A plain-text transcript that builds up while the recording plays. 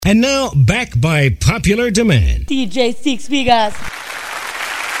And now, back by popular demand, DJ Six Figures.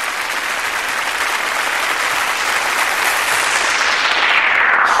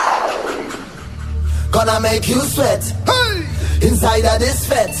 Gonna make you sweat, hey! Inside of this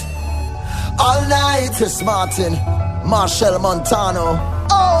fete. All night, Chris Martin, Marshall Montano.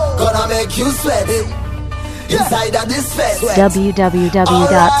 Oh! Gonna make you sweat, inside of this fete.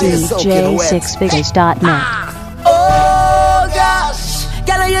 www.dj6figures.net. Oh gosh,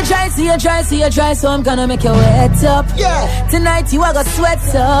 girl, you try, so I'm gonna make you wet up. Yeah. Tonight you are gonna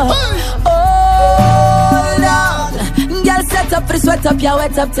sweat up. Hey! Oh Lord, girl, set up for the sweat up, you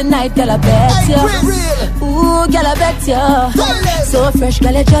wet up tonight, girl, I bet you. Ooh, girl, I bet you. So fresh,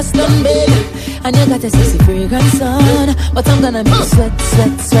 girl, you just done big. And you got a sexy fragrance on. But I'm gonna make you sweat.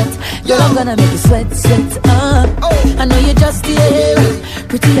 Girl, I'm gonna make you sweat. I know you just here.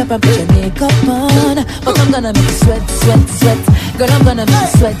 Pretty up and put your makeup on. But I'm gonna make you sweat. Girl, I'm gonna make you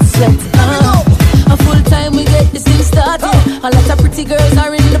sweat. A full time we get this thing started. A lot of pretty girls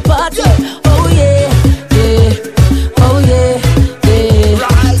are in the party. Oh yeah. Oh yeah.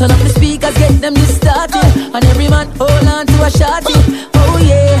 Turn up the speakers, get them this started. And every man hold on to a shorty. Oh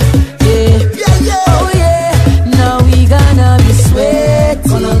yeah. Oh yeah. Now we gonna be sweating.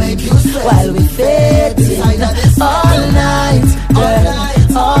 Gonna make you sweat while we fading. All night, girl,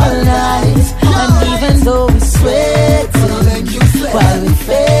 all night. And even though we sweating while we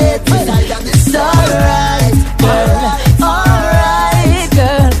fading, it's alright, girl. Alright,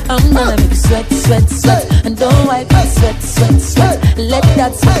 girl. I'm gonna make you sweat. And don't wipe my sweat. Let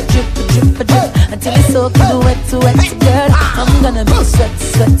that sweat drip until it's soaking wet, girl. I'm gonna make you sweat.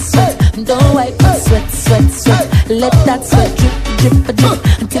 And don't wipe my sweat. Let that sweat drip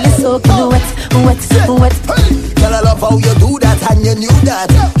until it's soaking wet. Girl, I love how you do that and you knew that.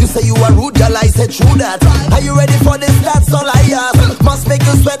 You say you are rude, girl, I said true that. Are you ready for this? That's all I ask. Must make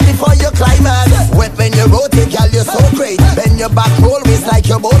you sweat before you climax. Wet when you rotate, girl, you're so great. Bend your back, roll waist like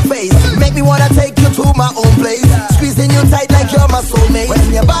your both face. Make me wanna take you to my own place. Squeezing you tight like you're my soulmate.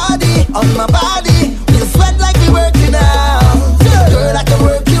 When your body on my body, you sweat like we working out. Girl, I can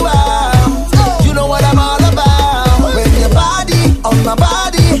work you out. You know what I'm all about. When your body on my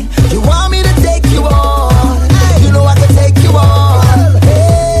body, you want me to take you on. You know I can take you on.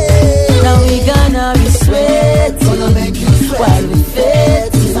 Hey. Now we gonna be sweating. Gonna make you sweat while we fading.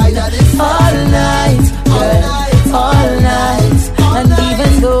 All night, girl, all night. And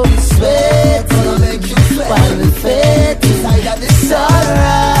even though we sweating while we fading, it's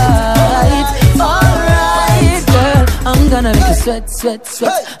alright, girl. I'm gonna make you sweat.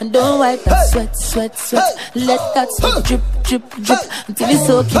 And don't wipe that sweat. Let that sweat drip until it's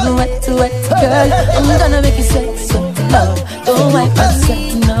soaking wet, girl. I'm gonna make you sweat, love. Don't wipe that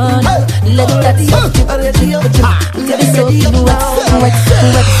sweat, no. Let that sweat drip until it's soaking wet.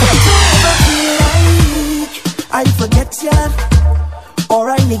 I forget ya, or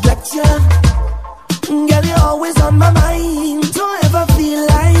I neglect ya. Girl, you're always on my mind. Don't ever feel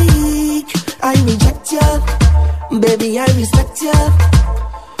like I reject ya. Baby, I respect ya,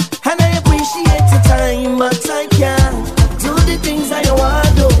 and I appreciate your time, but I can't do the things I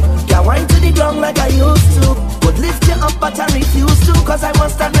want to. Can't wind to the ground like I used to. Would lift you up, but I refuse to. Cause I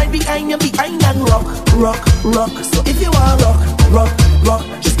want to stand right behind you, behind and rock. So if you want rock,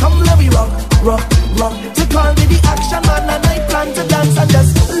 just come let me rock. To call me the action man, and I plan to dance and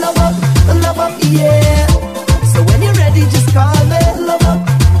just love up, yeah. So when you're ready, just call me, love up,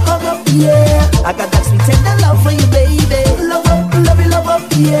 hug up, yeah. I got that sweet tender love for you, baby. Love up,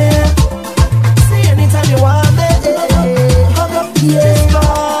 yeah. See anytime you want me, hug up, yeah. Just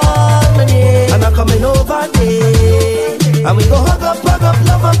call me, yeah. And I'm coming over there, and we go hug up, love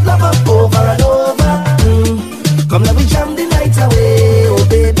up, over and over. Come let me jam the night away, oh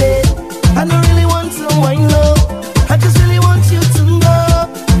baby. I don't really want to wind low, I just really want you to know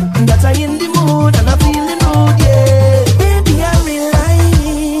that I'm in the mood and I'm feeling rude, yeah. Baby, I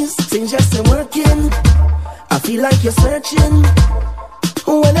realize things just ain't working. I feel like you're searching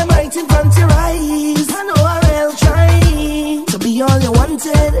when I'm right in front of your eyes. I know I'll try to be all you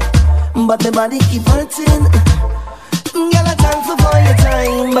wanted, but my body keep hurting. Girl, I'm thankful for your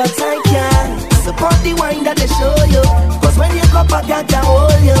time, but I can't support the wine that they show you. Cause when you come back, I can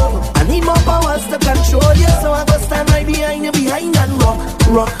hold you. I need more powers to control you. So I go stand right behind you, behind and rock.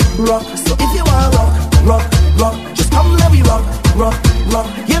 So if you want rock, just come let me rock.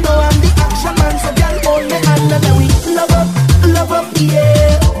 You know I'm the action man, so girl, hold me hand and then we love up,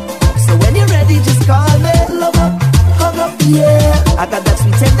 yeah. So when you're ready, just call me, love up, hug up, yeah. I got that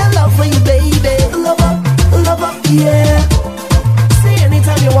sweet tender love for you, baby. Love up, yeah. See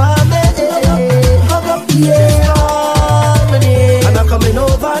anytime you want me, hug up, yeah. And I'm coming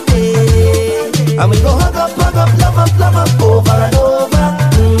over And we go hug up, love up, over and over.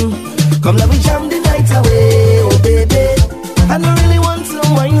 Come let me jam the night away, oh baby. I don't really want to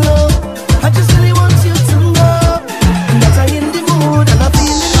wind up, I just really want you to know that I'm in the mood and I'm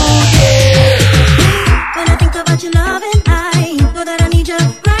feeling okay. When I think about your loving, I know that I need you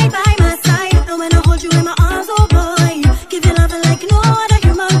right by my side. And when I hold you in my arms, oh boy, give you love like no other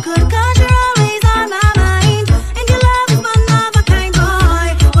human could. Cause you're always on my mind, and your love is one of a kind, boy.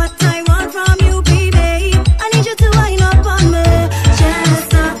 What I want from you, baby, I need you to wind up on me.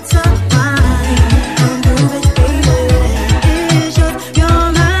 Just up to wine, don't do it, baby. It's just your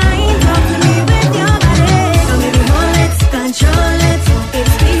mind, talk to me with your body. Don't make me hold it, control it,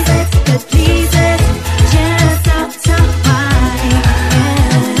 it's please it, but please it. Just up to wine,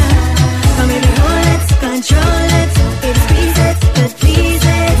 yeah. Don't make me hold it, control it, it's please it, but please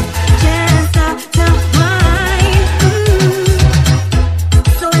it. Just up to wine.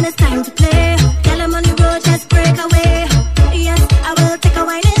 So when it's time to play, girl, I'm on the road, just break away. Yes, I will take a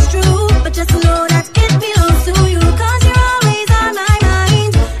wine, it's true, but just know that it belongs to you. Cause you're always on my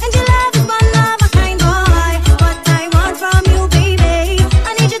mind, and your love is one of a kind, boy. What I want from you, baby,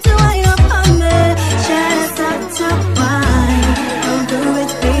 I need you to wind up on me. Just up to wine, don't do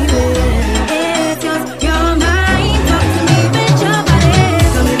it, baby. It's just your mind, talk to me with your body.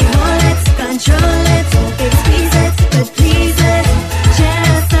 Don't make me hold it, control it, it's please it, but please it.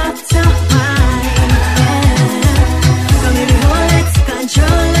 Just up to wine, yeah. Don't make me hold it,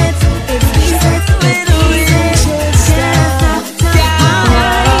 control it, it's please it, but please it. Just up to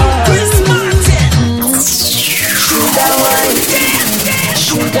wine. Chris Martin, sugar wine,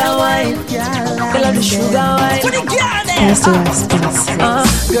 sugar wine, girl, I'm the sugar wine. For the girl there.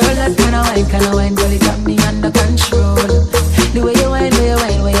 Girl, that kind of wine, girl, it got me under control. The way you wine, girl,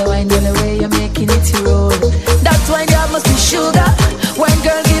 the way you're making it roll. That's why there must be sugar. Wine,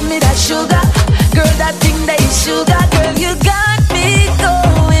 girl, give me that sugar. Girl, that thing that is sugar. Girl, you got me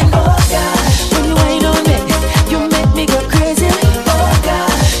going. Oh God, when you wine on me, you make me go crazy. Oh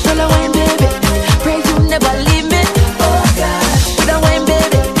God, girl, I wine, baby, pray you never leave me. Oh God, with a wine,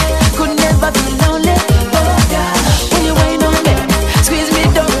 baby, could never be lonely. Oh God, when you wine on me, squeeze me,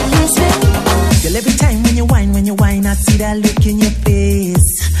 don't release me. Girl, every time when you wine, I see that look in your face.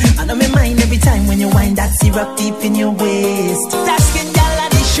 I know my mind every time when you wine, that syrup deep in your waist. That skin gal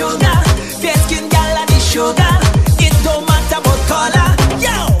and the sugar, fair skin gal and the sugar. It don't matter about color.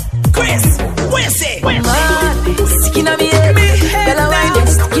 Yo, Chris, what you say? Skin on me head, girl, I wine it.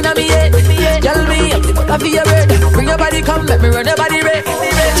 Skin on me head, girl, me up the butter for your bread. Bring your body, come, let me run your body red.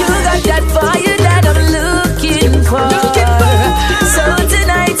 You got that fire that I'm looking for. So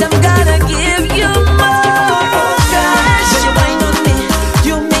tonight I'm gonna give you more. When you wine on me,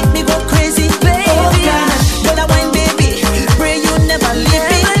 you make me go crazy, baby. Oh God, girl, I wine, baby, pray you never leave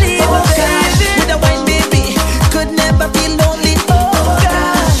me. Oh God, with a wine, baby, could never be lonely. Oh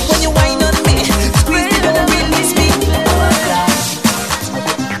God, when you wine on me, squeeze me, don't release me. Oh God,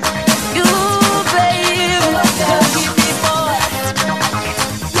 You, babe, girl, give me more.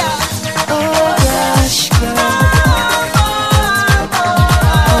 Yeah. oh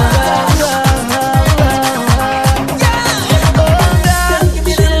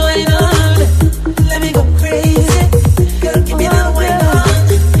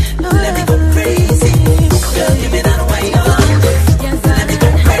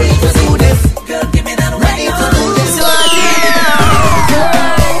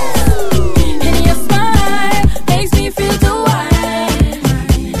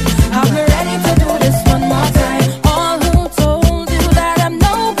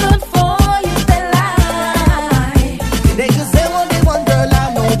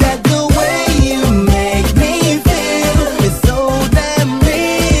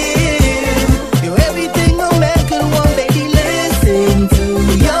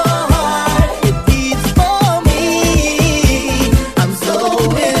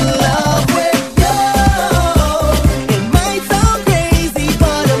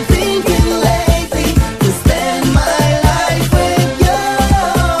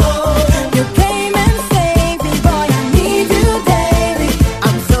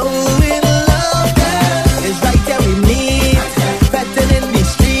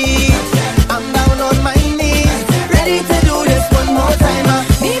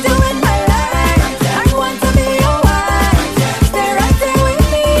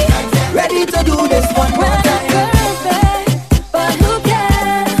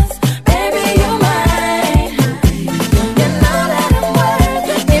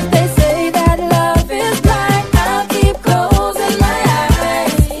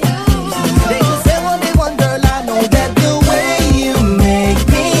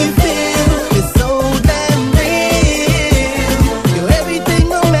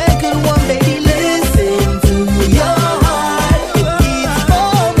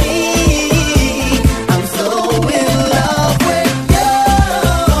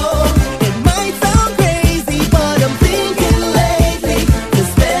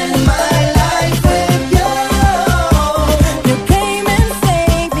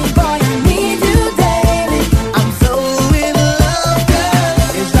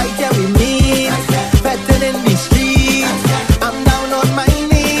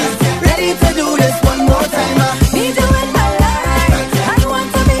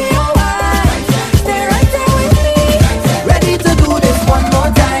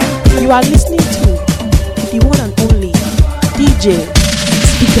You are listening to the one and only DJ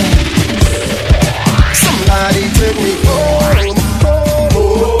Speaker. Somebody take me home,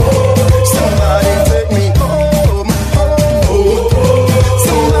 home. Somebody take me home, home.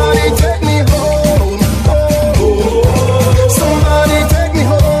 Somebody take me home, home. Somebody take me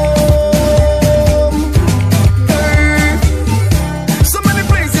home. Hey. So many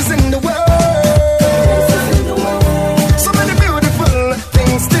places in the world, so many beautiful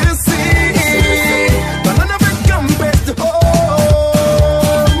things to see, but none of it compares to home.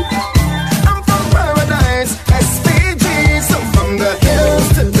 I'm from paradise, SPG, so from the hills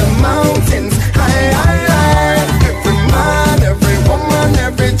to the mountains, high, high, high. Every man, every woman,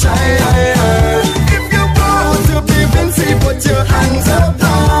 every child. If you go to be Vinci, put your hands up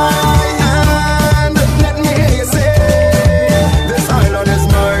high and let me hear you say, this island is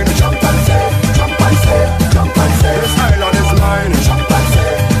mine. Jump and say, jump and say, jump and say, this island is mine. Jump and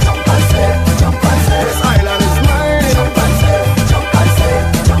say, jump and say, jump and say, this island is mine. Jump and say, jump and say,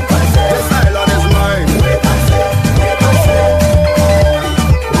 jump and say, this island is mine. Wait and say, wait and say.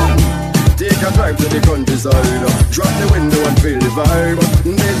 Take a drive to the countryside, drop the window and feel the vibe.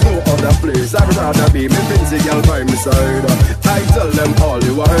 There's no other place I'd rather be. Me Vinci girl by my side. I tell them all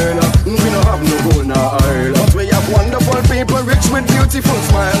the while, we don't have no gold nor oil, but we have wonderful people rich with beautiful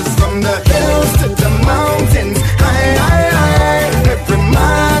smiles. From the hills to the mountains, high, high, high. Every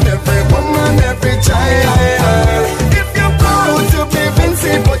man, every woman, every child. If you go to be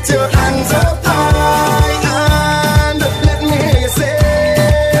Vinci, put your hands up high and let me hear you say,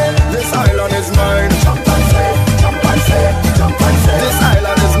 this island is mine. Jump and say, jump and say, jump and say, this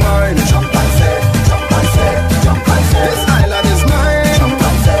island is mine. Jump and say, jump and say, jump and say, this island is mine. Jump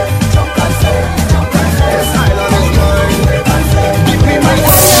and say, jump and say, jump and say, this island is mine. Give me my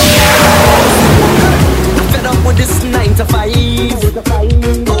Fed up with this 9 to 5,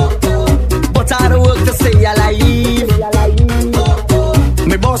 but I don't work to stay alive.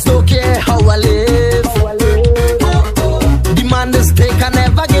 My boss don't care how I live. Demand is take and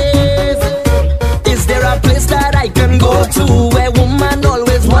never give. Is there a place that I can go to where woman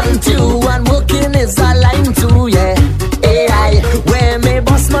always want you and working is a line too, yeah? AI, where my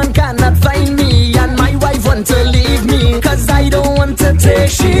boss man cannot find me and my wife want to leave me, cause I don't want to take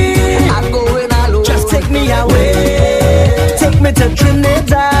shit. I'm going alone. Just take me away. Take me to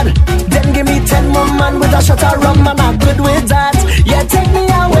Trinidad. Then give me 10 more man with a shot of rum and I'm good with that. Yeah, take me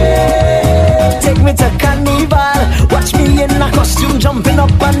away. Take me to Carnival. Watch me in a costume jumping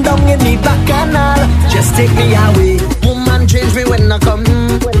up and down in the back canal. Just take me away. Woman change me when I come.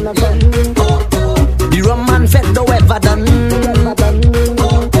 The rum man fed don't ever done.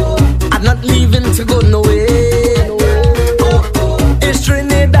 I'm not leaving to go nowhere. It's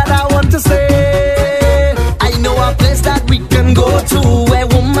Trinidad I want to say. I know a place that we can go to where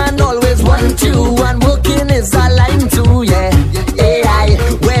woman always want you and working is a line too, yeah. AI,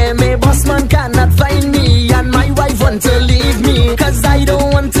 where my boss man cannot find me and my wife want to leave me, cause I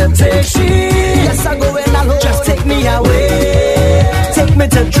don't want to take shit. Yes, I'm going alone. Just take me away. Take me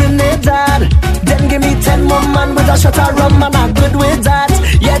to Trinidad. Then give me 10 more man with a shot of rum and I'm good with that.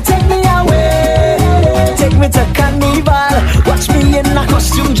 Yeah, take me away. Take me to Carnival. Watch me in a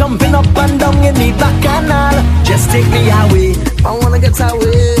costume jumping up and down in the back canal. Just take me away. I wanna get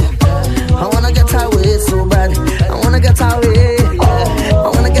away. I wanna get away so bad. I wanna get away. I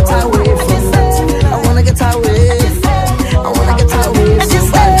wanna get away from that. I wanna get away. I wanna get away so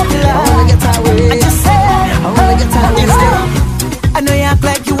bad. I wanna get away. I wanna get away. I know you act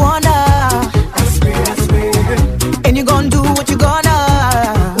like you wanna. I swear. And you gonna do what you gonna.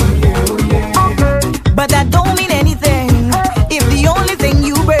 But that don't mean anything if the only thing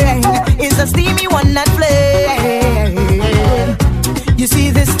you bring is a steamy one that flame. You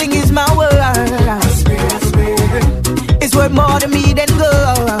see, this thing is my world. I swear. It's worth more to me than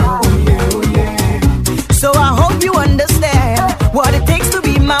gold. So I hope you understand what it takes to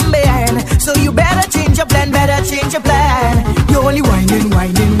be my man. So you better change your plan, You're only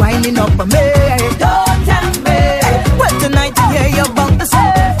whining up a me. Don't tempt me. Well, tonight you hear you're about to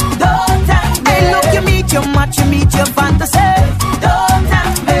say. Don't tempt me. Hey, look, you meet your match, you meet your fantasy. Don't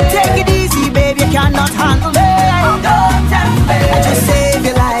tempt me. Take it easy, baby, you cannot handle me. Don't tempt me. I just save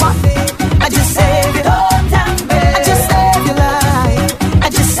your life. I just save it. Don't tempt me. I just save your life. I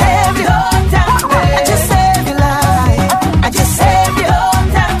just save it. Don't tempt me. I just save your life. I just save it. Don't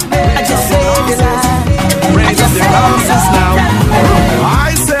tempt me. I just save your life. Raise up the glasses now.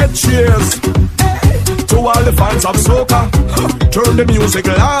 I said cheers to all the fans of soca. Turn the music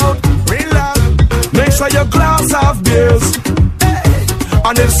loud, real loud. Make sure your glass have beers.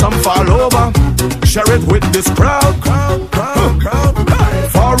 And if some fall over, share it with this crowd.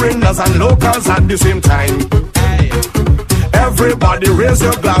 For foreigners and locals at the same time. Everybody raise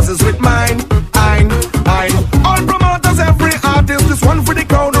your glasses with mine. All promoters, every artist, this one for the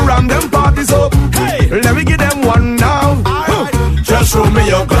crowd around them parties up. Hey, let me give them one now. Just show me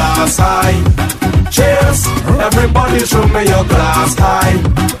your glass high. Cheers, everybody show me your glass high.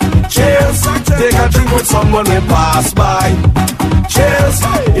 Cheers, take a drink with someone we pass by. Cheers,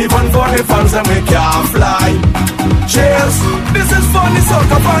 even for the fans that we can't fly. Cheers, this is for the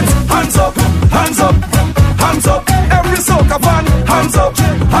soca fans. Hands up, hands up, hands up. Every soca fan, hands up,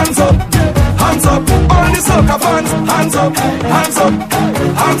 hands up, hands up. All the soca fans, hands up, hands up,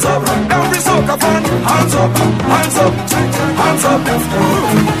 hands up. Every soca fan, hands up, hands up, hands up.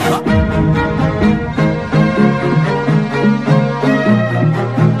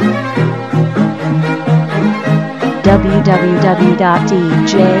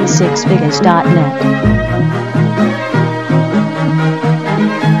 www.dj6figures.net.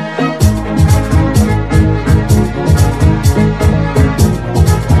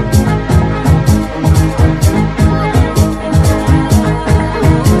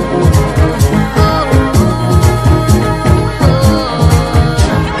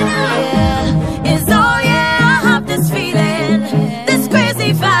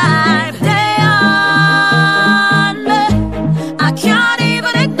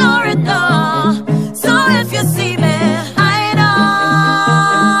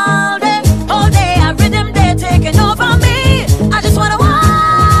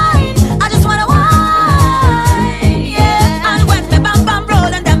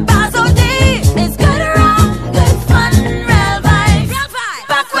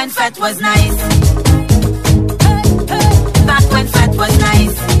 Was nice. Back when fat was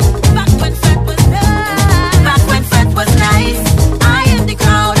nice. Back when fat was nice. Back when fat was nice. I in the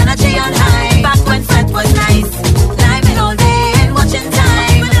crowd and a G on high. Back when fat was nice. Living all day and watching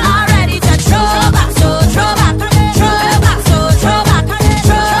time. All ready to throw back, so throw back, throw back, so throw back,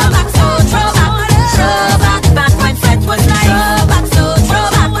 throw back, so throw back, throw back. Back when fat was nice. Throw back, so throw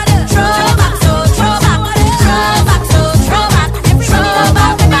back, throw back, so throw back, throw back, so throw back, throw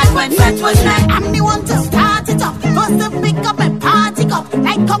back. Back when fat was nice. I'm the one to start it up. First to pick up and party up.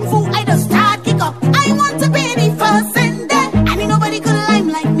 Like Kung Fu, I just start kick up. I want to be the first in there. And ain't nobody could lime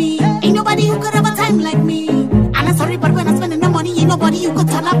like me. Ain't nobody who could have a time like me. And I'm sorry, but when I'm spending the money, ain't nobody who could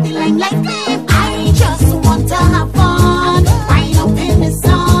turn up the line like me. I just want to have fun. Wind up in the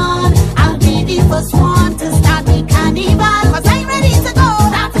sun. I'll be the first one to start the carnival. Cause I'm ready to go.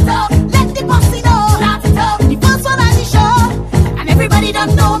 Start it up. Let the posse know. Start it up. The first one on the show. And everybody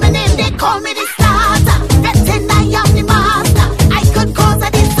don't know my name. They call me the starter. Betting I am the master. I could cause a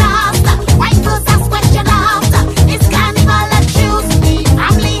disaster. Why first ask question after? It's carnival that choose me.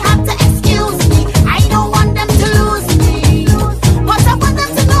 Family have to excuse me. I don't want them to lose me. What I want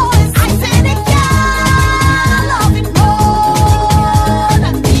them to know is I say they can't love it more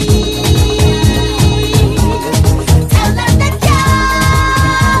than me. Tell them they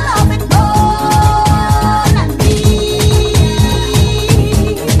can't love it more than me.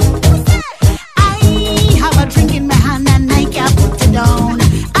 I have a drink in my hand and I can't put it down.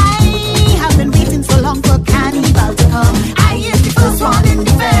 I have been waiting so long for carnival to come. I is the first one in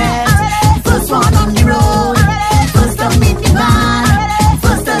the fest, first one on the road, first to meet the band,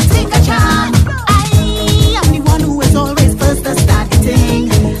 first to take a chance. I am the one who is always first to start the thing.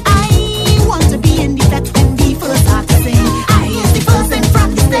 I want to be in the fete when we first start to sing. I is the first in from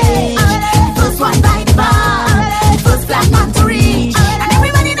the stage, first one by the bar, first black man to reach. And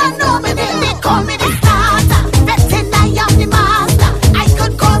everybody don't know me, they call me the starter. Betting I am the master. I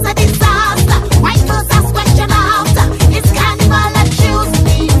could cause a disaster. Why first ask question after? It's carnival that choose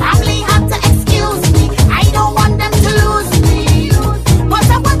me. Family have to excuse me. I don't want them to lose me. What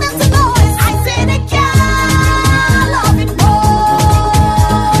I want them to know is I say they can't love it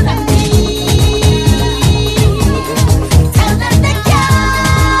more than me. Tell them they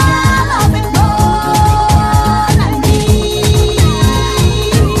can't love it more than me.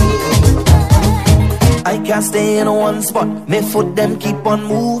 I can't stay in one spot. Me foot them keep on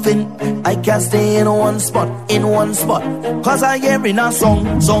moving. I can't stay in one spot, Cause I hearing a song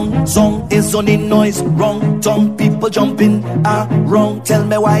is on the noise. Wrong tongue, people jumping wrong. Tell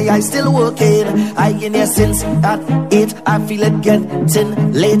me why I still working. I in here since at 8. I feel it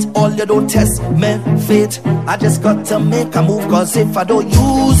getting late. All you don't test me fate. I just got to make a move. Cause if I don't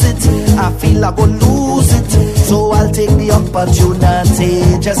use it, I feel I go lose it. So I'll take the opportunity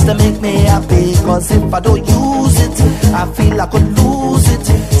just to make me happy. Cause if I don't use it, I feel I could lose it.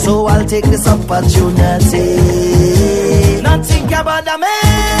 So I'll take this opportunity. Not think about the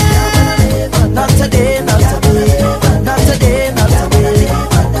man. Not today, not today. Not today, not today.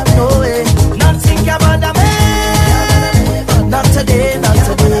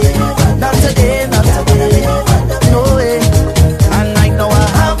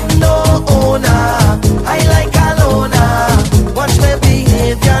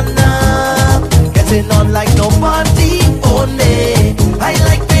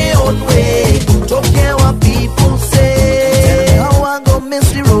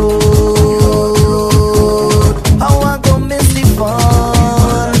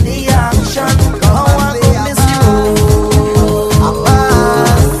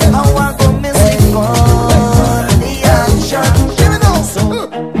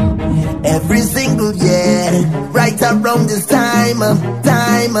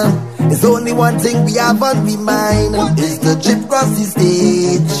 time. There's only one thing we have on we mind. Is the trip cross the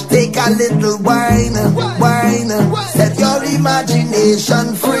stage. Take a little wine, wine. Set your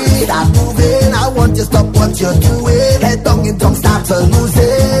imagination free. Start moving, I want you to stop what you're doing. Head down in tongue, start to lose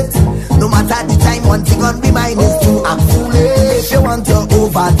it. No matter the time, one thing on my mind is to act foolish. If you want to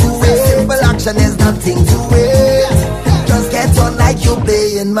overdo it, simple action is nothing to it. Just get on like you're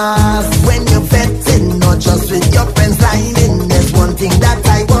playing mass. When you're fetting, not just with your friends lining. There's one thing that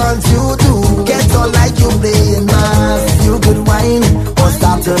I want you to get on like you're playing mass. You could whine or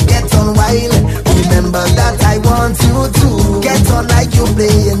start to get on wild. Remember that I want you to get on like you're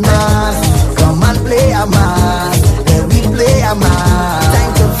playing mass. Come and play a mass. Then we play a mass.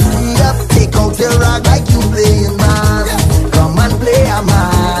 Time to free up, take out your rag like you playing mass. Come and play a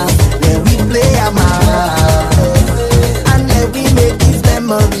mass. Then we play a mass. We make these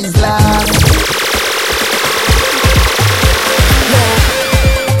memories last.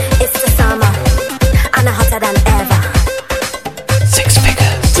 Yeah, it's the summer, and I'm hotter than ever. 6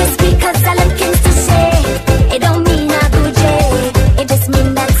 figures. Just because I look into say, it don't mean I do J. It just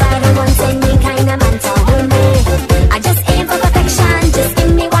mean that I don't want any kind of man to hold me. I just aim for perfection. Just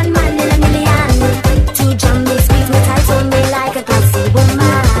give me one man in a million. To jump me, squeeze me tight, hold me like a classy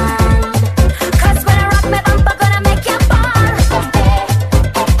woman. Cause when I rock my bumper, gonna make you fall.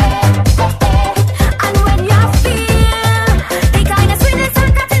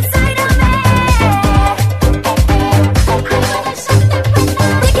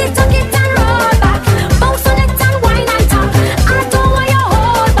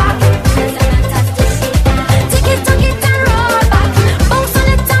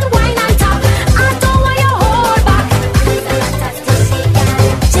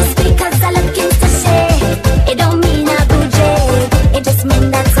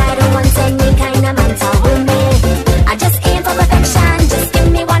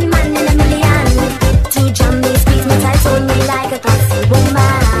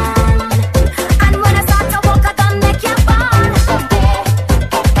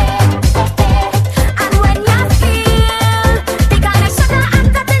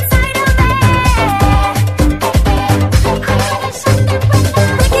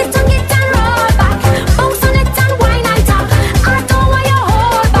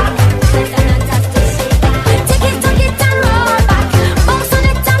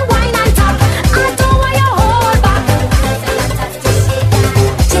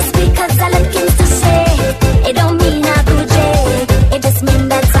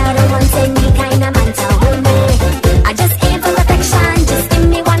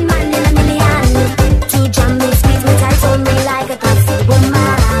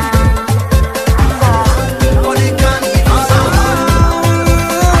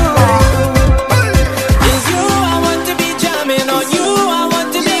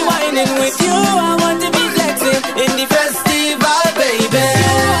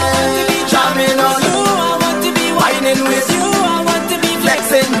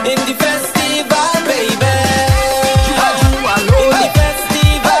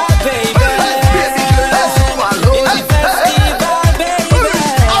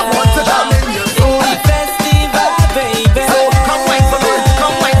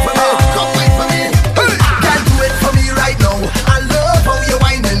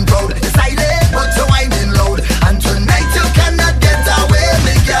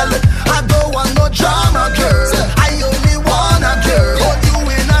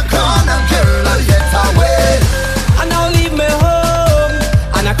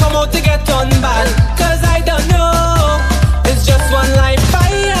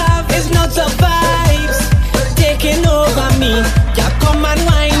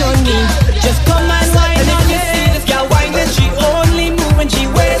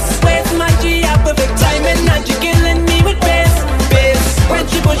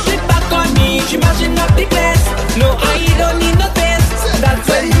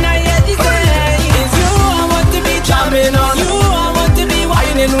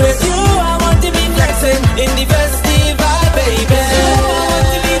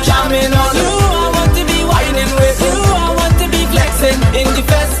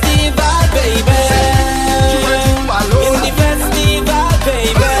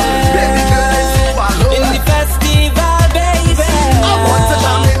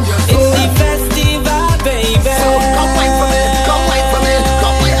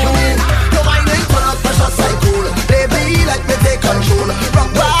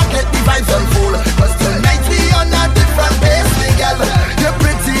 Rock, let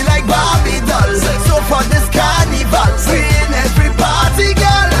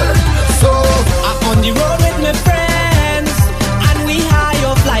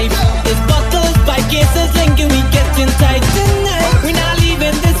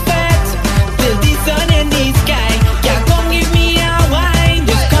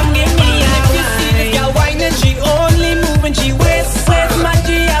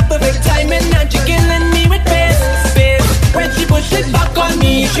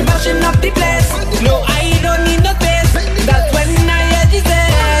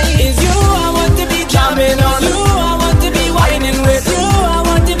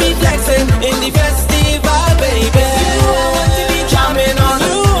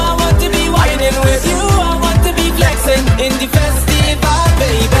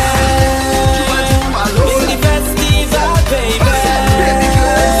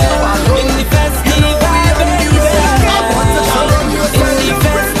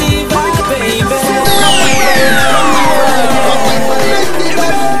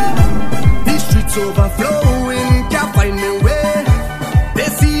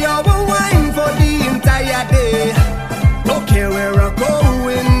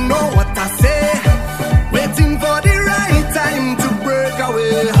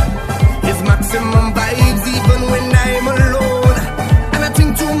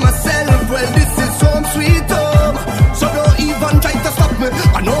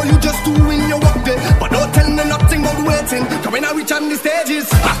reach on the stages.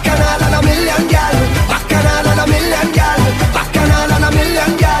 Bacchanal and a million gal. Bacchanal and a million gal. Bacchanal and a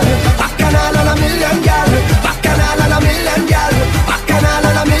million gal. Bacchanal and a million gal. Bacchanal and a million gal. Bacchanal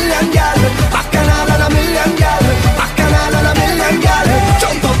and a million gal. Bacchanal and a million gal. Bacchanal and a million gal.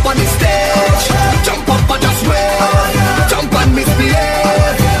 Jump up on the stage. Jump up and just wave. Jump and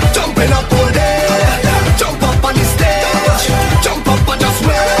misbehave. Jumping up all day. Jump up on the stage. Jump up and just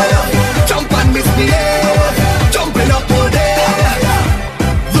wave. Jump and misbehave. Jumping up all day.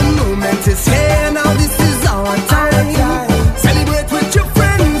 The moment is here now. This is our time. Celebrate with your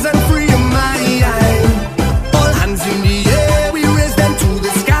friends and free your mind. All hands in the air, we raise them to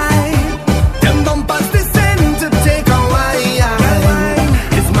the sky. Them bumpers descend to take a wine.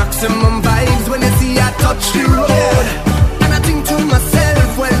 It's maximum vibes when you see I touch the road. And I think to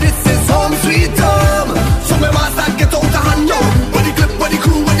myself, well, this is home sweet home. So we must not get out of hand now. When the clip, when the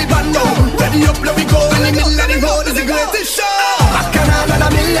crew, when the band now. Ready up, let me go. In the middle of the road is the greatest show. Bacchanal and a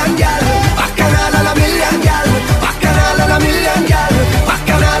million gal. Bacchanal and a million gal. Bacchanal and a million gal.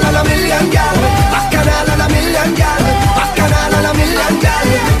 Bacchanal and a million gal. Bacchanal and a million gal. Bacchanal and a million gal.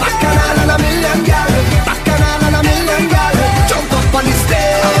 Bacchanal and a million gal. Bacchanal and a million gal. Jump up on the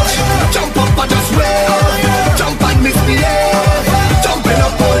stage. Jump up and just wave. Jump and misbehave. Jumping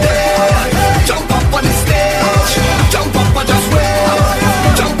up all day. Jump up on the stage. Jump up and just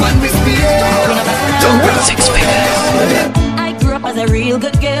wave. Jump and misbehave. Jumping up all day. I grew up as a real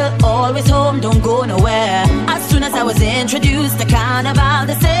good girl, always home, don't go nowhere. As soon as I was introduced to carnival,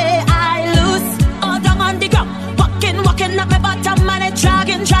 they say I loose, all down on the ground, walking up my bottom and it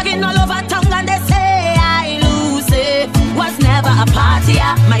dragging all over town, and they say I lose it. Was never a party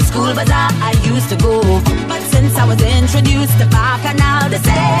at my school bazaar I used to go, but since I was introduced to Bacchanal, they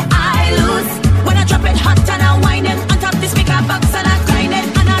say I lose. When I drop it hot and I'm whining on top the speaker box and I'm grinding,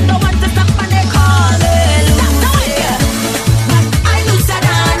 and I don't want to stop and they call it loose. I looser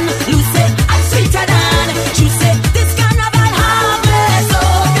than, loose it, I'm sweeter than, juice it. This carnival have me so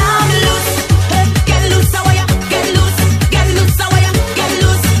damn loose. Hey, get loose, how ya? Get loose, how ya? Get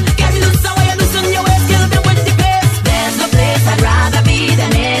loose, how ya? Loosen your waist, kill them with the pace. There's no place I'd rather be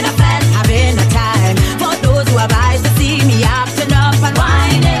than in a flat, having a time. For those who have eyes to see me acting up and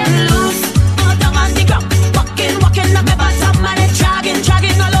whining loose, all down on the ground, walking up my bottom and it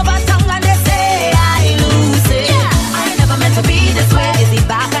dragging all over town, and they say I lose it. Yeah, I never meant to be this way. Is the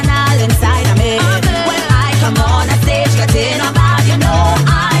Bacchanal inside of me? When I come on a stage, get in a bad, you know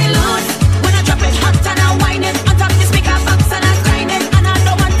I lose. When I drop it hot and I'm whining on top the speaker box and I'm grinding, and I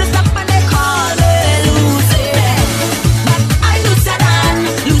don't want to stop and they call it lose it. But I looser than,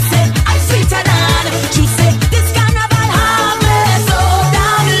 loose it, I'm sweeter than, juice it. This carnival have me so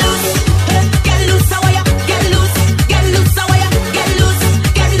damn loose. Hey, get loose, how ya? Get loose, how ya? Get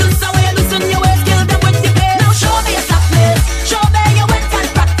loose, how ya? Loosen your waist, kill them with the pace. Now show me your softness, show me your wet and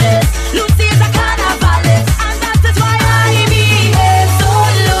practice. Lucy is a carnivalist, and that is why I behave so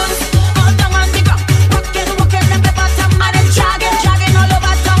loose. All down on the ground, walking up the bottom and it's dragging all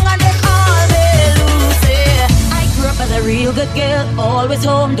over town, and they call me Lucy. I grew up as a real good girl, always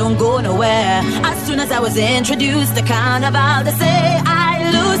home, don't go nowhere. As soon as I was introduced to carnival, they say I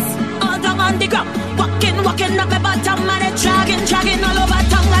lose. All down on the ground, walking up my bottom and it's dragging all over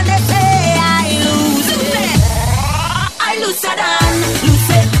town, and they say I lose it. I looser than, loose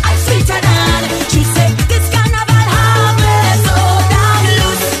it, I'm sweeter than, juice it. This carnival have me so damn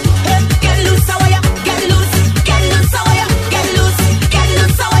loose. Hey, get loose, how ya? Get loose, how ya? Get loose,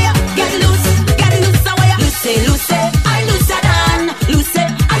 how ya? Get loose, how ya? Loose it, I looser than, loose it,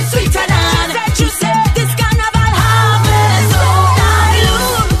 I'm sweeter than, juice it. This carnival have me so damn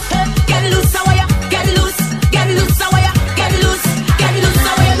loose. Hey, get loose, how ya? Get loose, how ya? Get loose,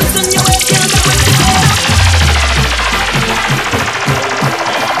 how ya? Loosen your waist, kill them with the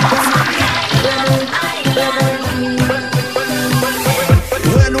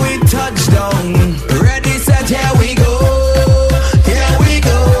When we touch down, ready, set, here we go.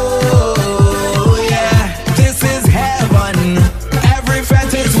 Yeah, this is heaven. Every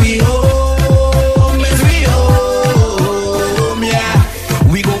fret is we home, yeah.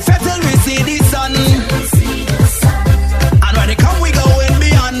 We go fat till we see the sun, and when they come we going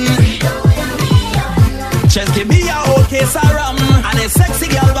beyond. Just give me a whole case of rum and a sexy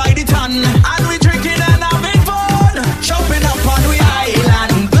girl by the ton, and we drinking and having fun, jumping up on we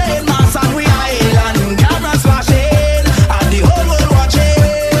island, playing mass on we island, cameras flashing and the whole world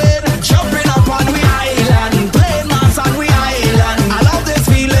watching, jumping up on we island, playing mass on we island. I love this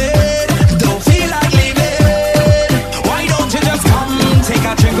feeling, don't feel like leaving. Why don't you just come, take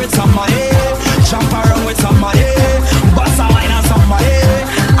a drink with somebody, jump around with somebody, bust a wine on somebody,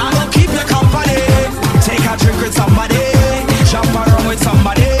 I will keep you company. Take a drink with somebody, jump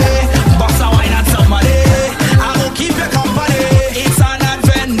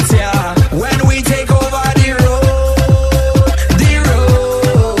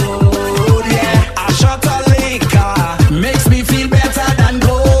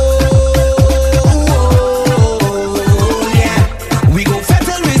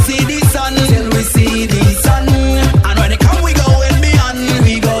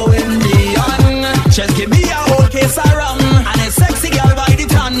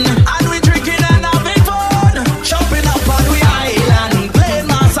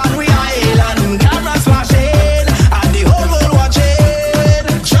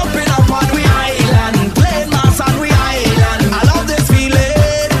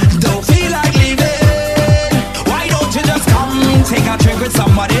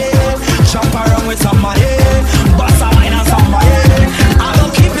somebody, jump around with somebody, bust a wine on somebody. I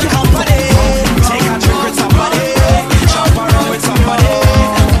will keep you company. Take a drink with somebody, jump around with somebody,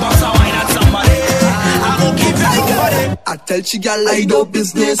 bust a wine on somebody. I will keep you company. I tell she gal I do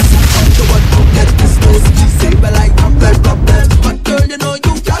business. She want to get business. She say well I have their problems, but girl you know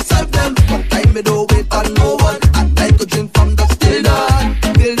you can't solve them. One time me do wait on no one. I like to drink from the still done,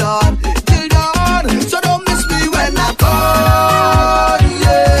 till done, till done. So don't miss me when I call,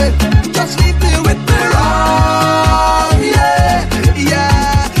 yeah. Just leave me with me wrong, yeah,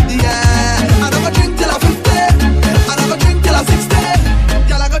 yeah, yeah. I don't go drink till I'm 50, I don't go drink till I'm 60.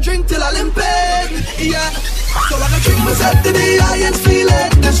 Girl I go drink till I'm limping, yeah. So I go drink myself to the highest feeling.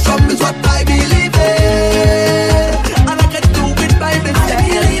 This drum is what I believe in, and I can do it by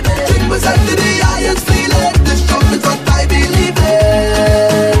mistake. Drink myself to the highest feeling. This drum is what I believe in.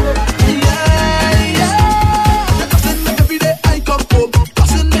 Yeah, yeah. You're cussing me every day I come home.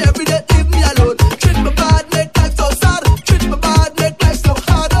 Cussing me every day, leave me alone. Treat me bad, make life so sad. Treat me bad, make life so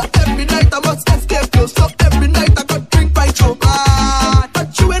harder. Every night I must escape you, so every night I got drink right through. But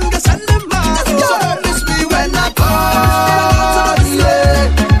you ain't gonna send them mad. So don't miss me when I call, yeah.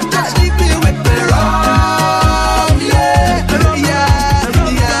 Just leave me with me wrong, yeah, yeah,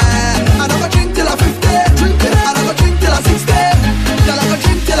 yeah. I don't go drink till I'm 50, I don't go drink till I'm 60. Girl, I go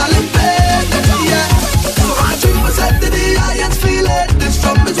drink till I'm limping, yeah. So I drink myself to the highest feeling. This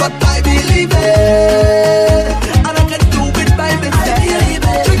drum is what I believe in, and I can do it by mistake.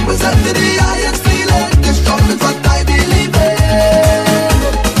 Drink myself to the highest feeling. This drum is what I believe in.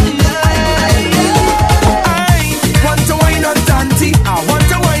 I want to wine on Tanty, I want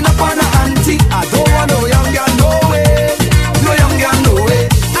to wine up on a auntie. I don't want no young girl, no way, no young girl, no way.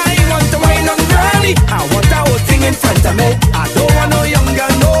 I want to wine on Granny, I want that whole thing in front of me. I don't want no young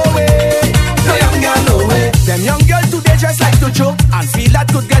girl, no way, no young girl, no way. Them young girls today just like to choke and feel that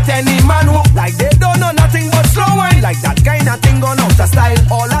could get any man hooked. Like they don't know nothing but slow wine, like that kind of thing gone out of style.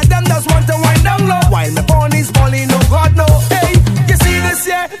 All of them just want to wind down low, while my pony's balling, no God no. Hey, you see this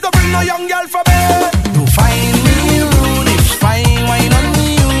here? Don't bring no young girl for me. You find me rude if fine wine on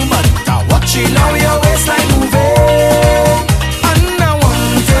you, but I watching how your waistline moving, and I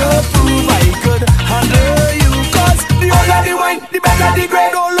want to prove I could handle you. Cause the older the wine, the better the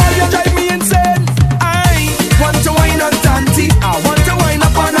grade. Oh Lord, you drive me insane. I want to wine on Tanty, I want to wine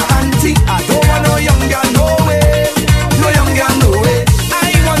up on a auntie. I don't want no young girl, no way, no young girl, no way. I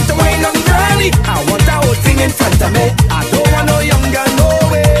want to wine on Granny, I want that whole thing in front of me. I don't want no young girl, no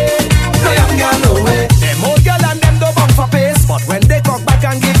way, no young girl, no way. Them old girl and them don't bump for pace, but when they come back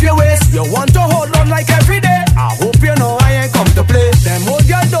and give you waist, you want to hold on like every day. I hope you know I ain't come to play. Them old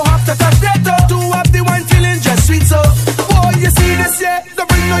girl don't have to touch their toe to have the wine feeling just sweet. So boy, you see this here? Don't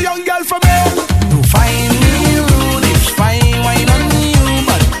bring no young girl for me. You find me rude if fine wine on you,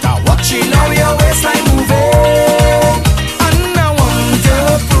 but I watching how your waistline moving, and I want to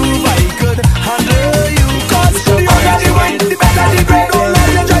prove I could handle you. Cause the older the wine, the better the grade. Oh Lord,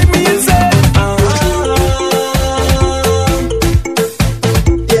 you drive me insane.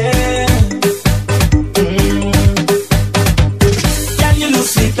 Yeah.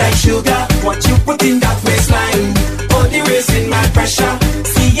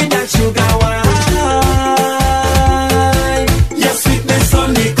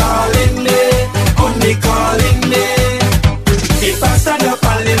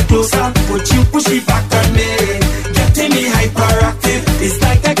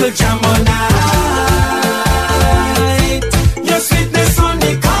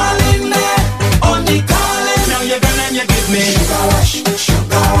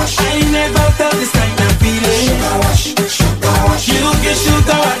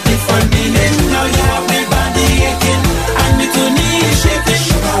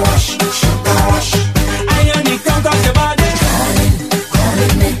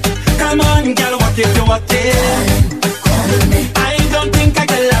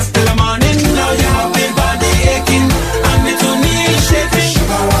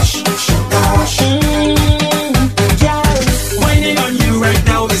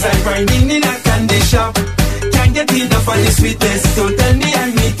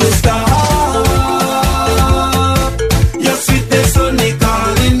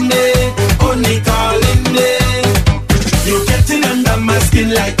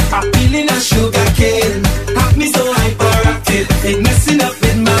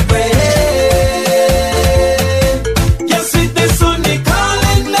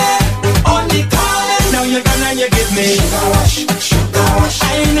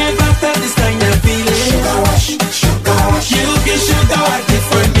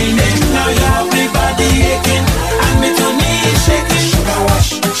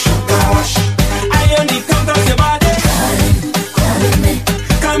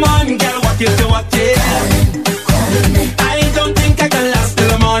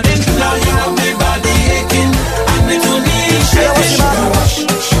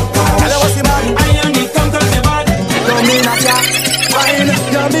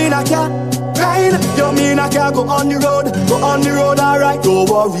 on the road, alright. Don't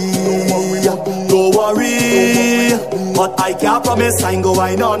worry. But I can't promise I ain't go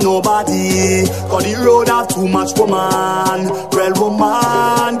wine on nobody. Cause the road have too much woman. Real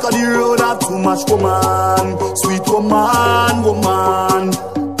woman. Cause the road have too much woman. Sweet woman.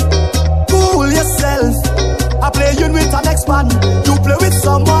 Fool yourself. I play you with an ex-man. You play with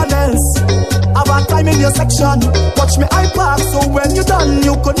someone else. Have a time in your section. Watch me I park, so when you done,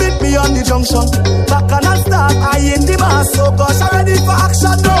 you could meet me on the junction. Back and I start, I in the mass. So gosh, I'm ready for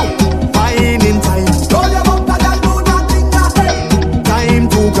action now. Fine in time. Roll your bumper and do that thing that hey. Time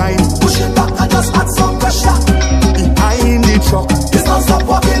to grind. Push it back and just add some pressure. Behind the truck, it's not stop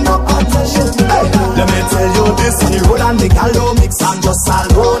walking up attention. Hey, let me tell you this on the road and the gal don't mix and just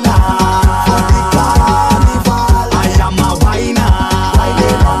Salona.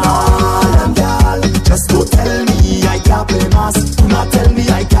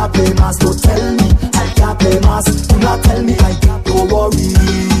 Play mass, don't tell me I can't play mass. Do not tell me I can't. Don't worry.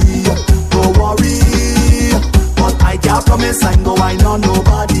 But I can't promise I ain't go wine on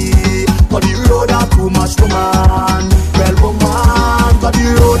nobody. But the road have too much woman. Well woman, but the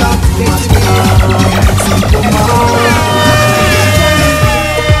road have too much woman.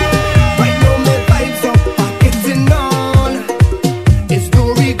 Right now my vibes up, getting on. It's no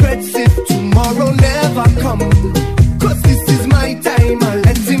regrets if tomorrow never come. Cause this is my time, I'll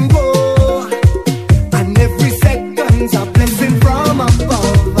let him go. And every second's a blessing from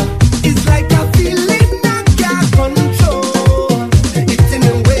above. It's like a feeling I can't control. It's in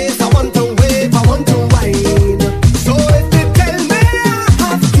the ways I want to wave, I want to whine. So if they tell me I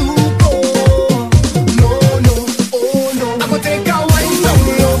have to go, no, oh no. I'm gonna take a wine down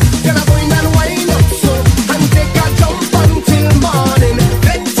low, then I'm going and wind up so. And take a jump until morning,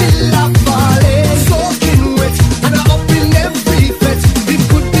 let till I fall in. Soaking wet, and I'm up in every fet. It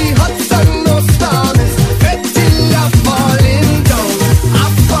could be hot sun or storms. Fet till I'm falling down.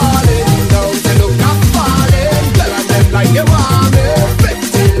 I'm falling down. Say look, I'm falling. Tell them like you want me. Fet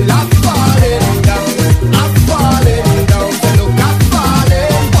till I'm falling down. I'm falling down. Say look, I'm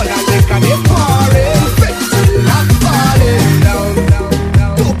falling. All I think I'm pouring. Fet till I'm falling down.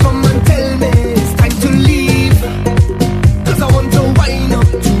 Don't come and tell me it's time to leave. Cause I want to wind up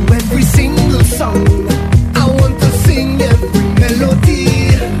to every single song. I want to sing every melody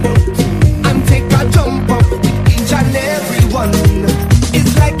and take a jump up with each and every one.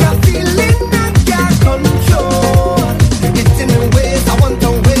 It's like a feeling I can't control. It's in the ways I want to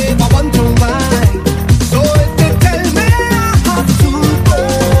wave, I want to ride. So if they tell me I have to go,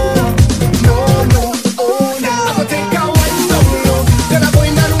 no, oh no. I'm gonna take a wind down low, then I'm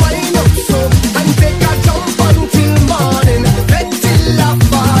going and wind up so. And take a jump until morning, let till I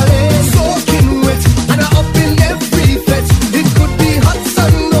fall in. Soaking wet, and I'm up in every fet. It could be hot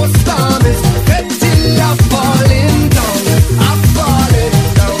sun or storms. Fet till I'm falling down. I'm falling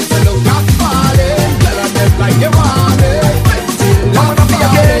down. So look, I'm falling. Tell them like you want me. Fet till I'm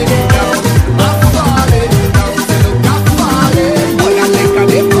falling down. I'm falling down. So look, I'm falling. All I think I'm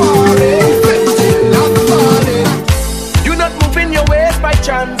pouring. Fet till I'm falling. You're not moving your ways by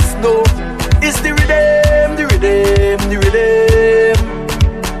chance, no. It's the rhythm.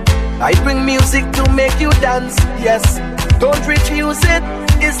 I bring music to make you dance, yes. Don't refuse it.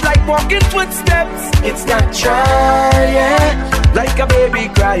 It's like walking footsteps. It's natural, yeah. Like a baby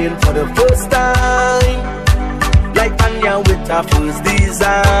crying for the first time. Like Anya with her first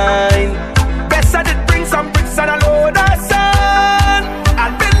design. Best I did bring some bricks and a load of sand.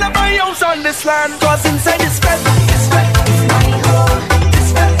 I'll build up my house on this land. Cause inside this fed is my home.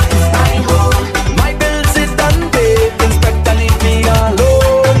 This fed is my home. My bills is done paid. Inspector leave me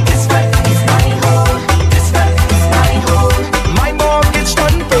alone. This fed is my home. This fed is my home. My mortgage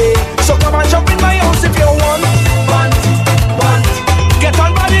done paid. So come and jump in my house if you want. Get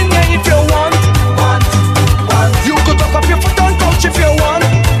on bad in here if you want. You could talk up your foot on couch if you want.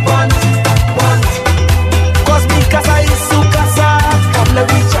 Cause me casa is su casa. Come let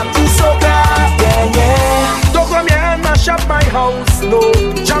me jump to soca. Yeah. Don't come here and mash up my house, no.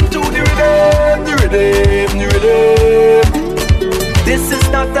 Jump to the rhythm. This is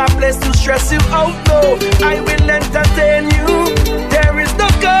not a place to stress you out, no. I will entertain you. There is no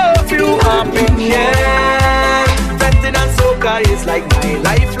curfew up in here. Fetting and soca is like my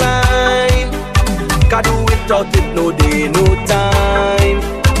lifeline. Can do without it, no day, no time.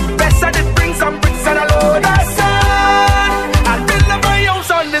 Best I did bring some bricks and a load of sand. I'll build up my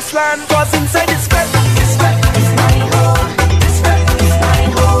house on this land. Cause inside this fed is my home. This fed is my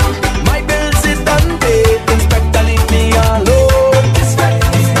home. My bills is done paid. Inspector leave me alone. This fed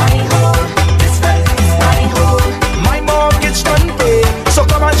is my home. This fed is my home. My mortgage done paid. So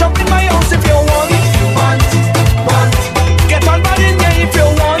come and jump in my house if you want.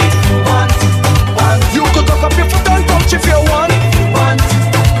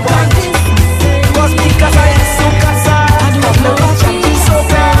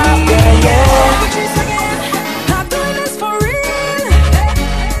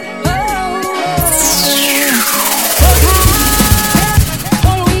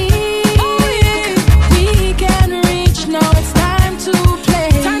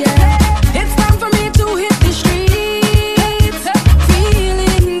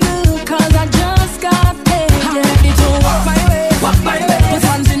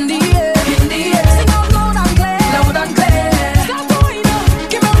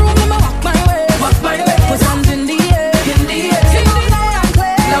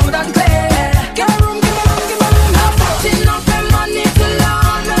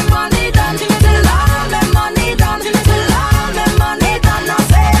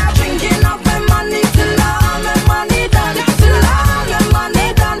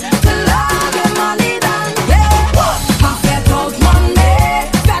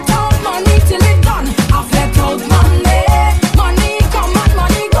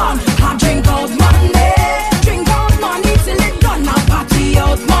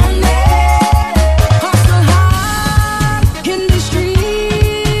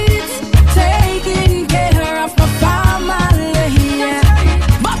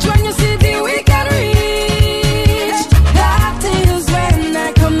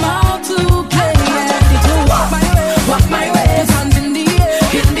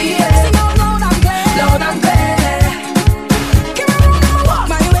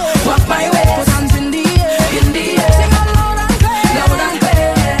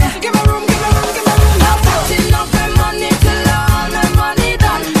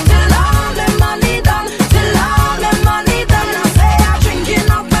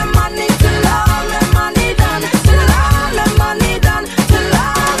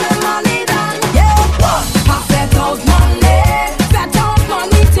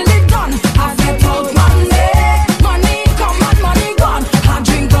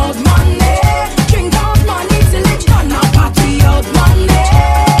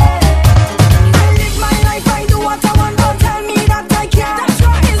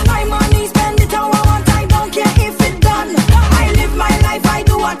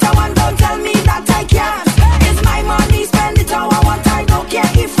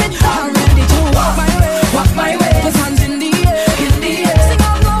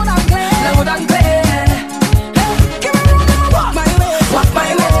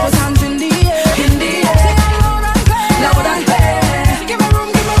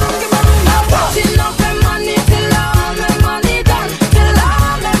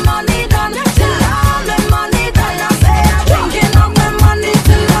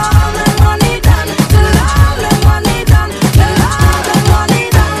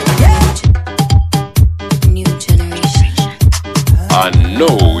 I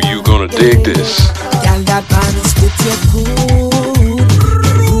know you gonna dig this. Girl, that pants fit you good.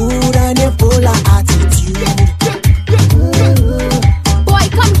 You're rude and you're full of attitude. Boy,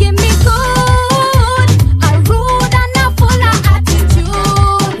 come give me good. A rude and a full of attitude.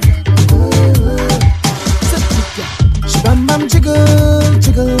 She bam bam jiggle,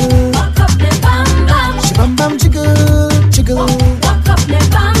 jiggle. Walk up the bam bam. She bam bam jiggle, jiggle. Walk up the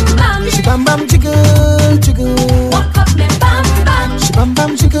bam bam. She bam bam jiggle, jiggle. Walk up the bam bam. She bam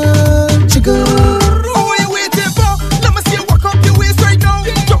bam jiggle, jiggle. What you waiting for? Let me see you walk up your waist right now.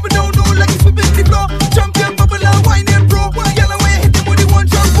 Jumping down, down like it's sweeping the floor. Champion bubble and wine and bro. Yellow way hit them with the one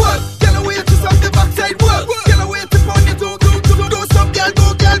jump work. Yellow way twist off the backside work. Yellow way tip on your toe, do stop, girl,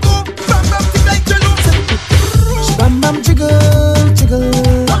 go, girl, go. Bam bam, tick like jello. She bam bam jiggle, jiggle.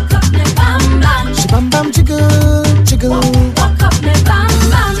 Walk up the bam bam. She bam bam jiggle, jiggle. Walk up the bam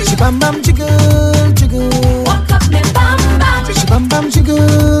bam. She bam bam jiggle, jiggle. Walk up the bam bam. She bam bam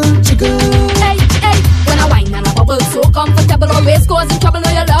jiggle, jiggle. Hey, hey, when I whine and I bubble, so comfortable, always causing trouble.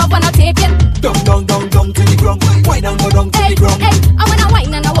 Know your love when I take it. Down, down, down, down to the ground. Wine and go down to Hey, the ground. hey, and when I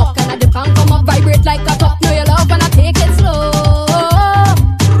whine and I walk and I dip and come up, vibrate like a top. Know your love when I take it slow.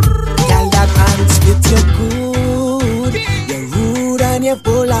 Girl, that pants fit you good. You're rude and you're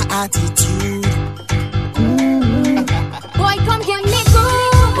full of attitude. Boy, come give me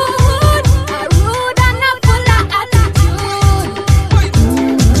good. A rude and a full of attitude.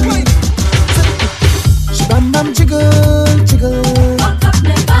 She bam bam jiggle, jiggle. Walk up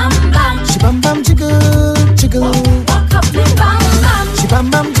the bam bam. She bam bam jiggle, jiggle. Walk up the bam bam. She bam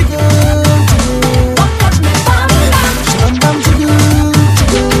bam jiggle, jiggle. Walk up the bam bam. She bam bam jiggle,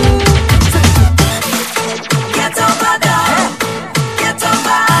 jiggle. Get over there. Get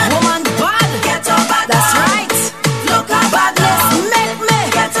over. Woman bad. Get over. That's right. Look how badness make me.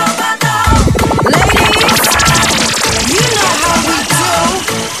 Get over there. Ladies, you know how we do.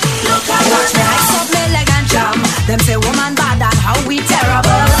 Look how watch me ice up me leg and jam. Them say woman bad and how we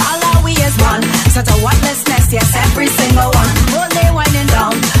terrible. All our we is one. Such a whatlessness, yes, every single one. Only winding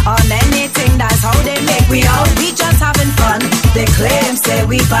down on anything, that's how they make we out. We just having fun. They claim say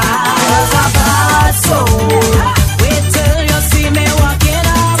we bad. Cause I'm bad, so wait till you see me walking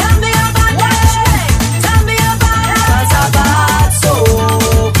up. Tell me about that. Tell me about it. Cause I'm bad, so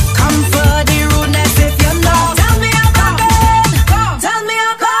come for the rudeness if you know. Tell me about it. Tell me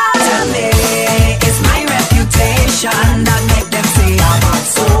about it. Tell me, it's my reputation that make them say I'm bad,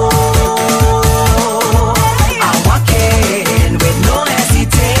 so I'm walking with no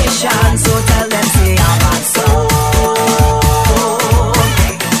hesitation. So tell them say I'm bad, so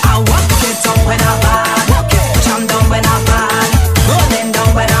I walk it up when I bad, jam down when I bad, rolling down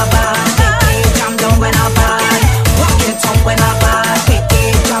when I bad, jam down when I bad, walk it up when I bad,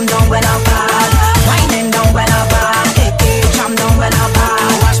 jam down when I bad, winding down when I bad, jam down when I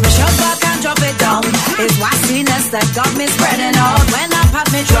bad. Watch me shut back and drop it down. It's wassiness that got me spreading out when I pop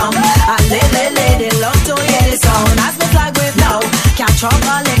me drum. I lady love to hear the sound as me flag wave now. Can't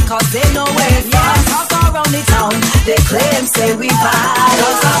trouble it cause they know where it's from. Talk around the town, they claim say we bad.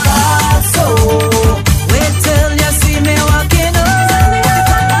 Cause I'm bad, so wait till you see me walking up.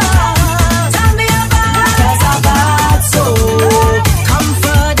 Tell me about it. Cause I'm bad, so come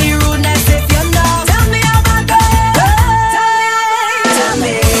for the rudeness if you know. Tell me about it. Tell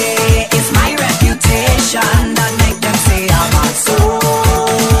me, it's my reputation that make them say I'm bad, so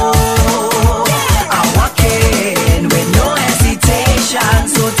I'm walking with no hesitation.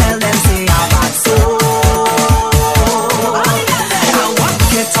 So tell them say I'm bad, so I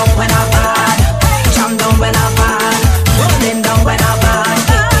walk it up when I bad, jam down when I bad, rolling down when I bad,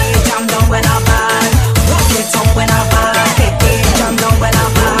 jam down when I bad, walk it up when I bad, jam down when I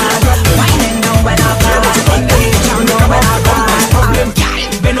bad, winding down when I bad, jam down when I bad. Problem,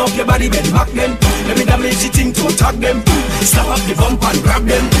 bend up your body, bend back them. Let me damage the thing to attack them. Slap up the bump and grab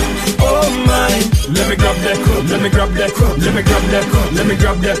them. Oh my, let me grab that, let me grab that, let me grab that, let me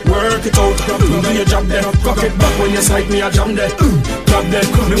grab that. Work it out, do your job there. Cock it back when you slide me, I jam there. Grab that,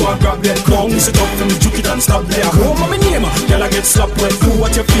 me want grab that. Bounce it up, let me juke it and stop there. Oh my name, girl I get slapped with. Do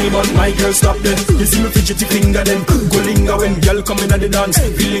what you feel, but my girl stop there. You see me fidgety finger then. Go linger when girl come in at the dance.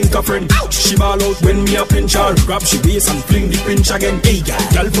 Feel link a friend, she ball out when me a pinch her. Grab she base and fling the pinch again. Hey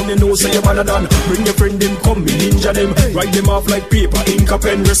girl from your nose say you better than. Bring your friend them, come me ninja them. Write them off like paper, ink a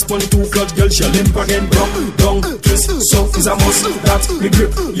pen. Respond to clutch, girl she limp again. Rock, down, twist, so is a must. That me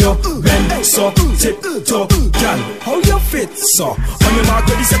grip, yo, bend, so tip, toe, girl. How you fit, so? On your mark,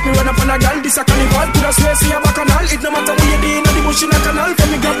 ready, set me run up on a girl. This a carnival, could I swear, see a bacchanal. It no matter what you do in the bush in a canal. girl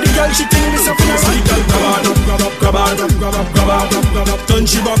from me grab the girl, she think this a funeral. See the girl grab her up, grab up, grab her up, grab up, grab her up, grab up. Turn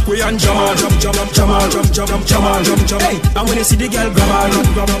she back way and jam her, jump, jump, jump, jam her, jump, jump, jump, jam her, jump, jump. Hey, and when you see the girl grab her up,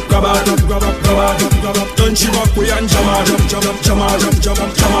 grab up, grab her up, grab up, grab her up, grab up. Turn she back way and jam her, jump, jump, jump, jam her, jump, jump,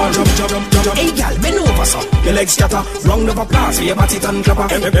 jump, jam her, jump, jump, jump, jump. Hey, girl, bend over so your legs scatter, round of applause for your body and clapper.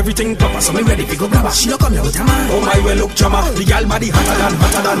 Everything proper, so me ready to go grab her. She no come here with a man. Oh my well look jammer, the girl body hotter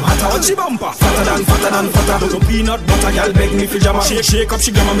than hotter. Watch she bumper, fatter than fatter. No peanut butter, girl beg me for jammer. Shake up,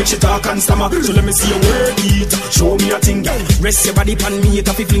 she gamma, make she talk and stammer. So let me see you work it, show me a thing, girl. Rest your body pan me, it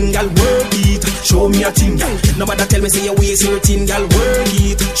a fi fling, girl. Work it, show me a thing, girl. Nobody tell me say your waist hurting, girl. Work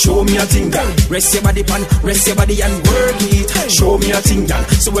it, show me a thing, girl. Rest your body pan, rest your body and work it, show me a thing, girl.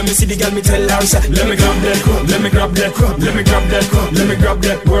 So when me see the girl, me tell her, say, let me grab that, let me grab that, let me grab that, let me grab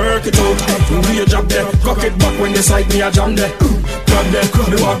that. Work it out, do your job there. Cock it back when you side me a jam there. Grab that,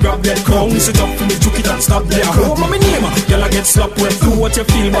 me want grab that. Come sit up for me, juke it and stop there. Oh, my name, girl I get slapped with. Do what you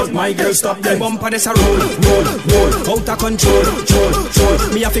feel, but my girl stop there. Bumper this a roll, out of control.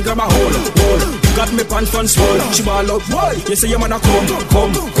 Me a figure my hole. Got me pants front swole. She ball out, boy. You say your man a come.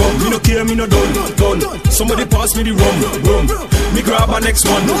 Me no care, me no done. Somebody pass me the rum. Me grab a next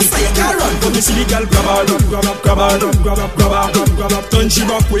one. No say you can't run. Come me see the girl grab her. Turn she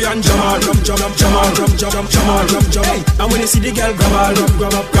back way and jam her. Hey, and when you see the girl grab her.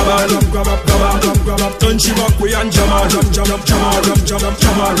 Turn she back way and jam her.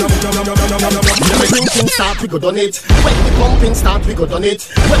 When the drinking start, we go done it. When the pumping start, we go done it.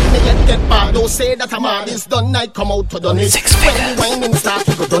 When the get bad, don't say that a man is done. I come out to done it. When the whining start,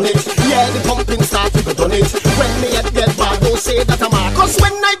 we go done it. Yeah, the pumping start, we go done it. When the get bad, don't say that a man. Cause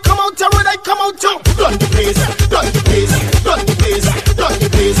when I come out to road, I come out to done the place.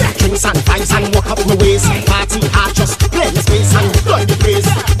 Drinks and vibes and walk up my waist. Party hard, just play the space and done the place.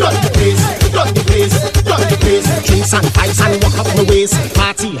 Drinks and vibes and walk up my waist.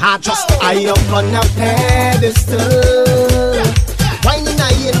 Party hard, just I up on a pedestal. Whining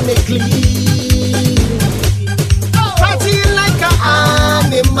I in me clean. Party like an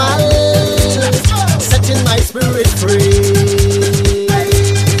animal. Setting my spirit free.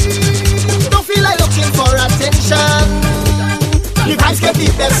 Don't feel like looking for attention. The vibes get the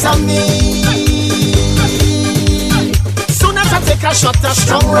best of me. Soon as I take a shot of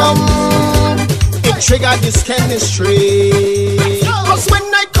strong rum, it trigger this chemistry. Cause when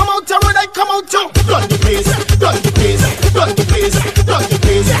I come out to road, I come out to run the place.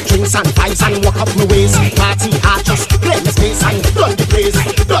 Drinks and vibes and walk up my waist. Party hard, just play the space and run the place.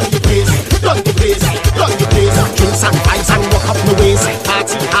 Drinks and vibes and walk up my waist.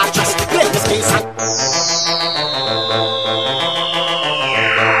 Party hard, just play the space and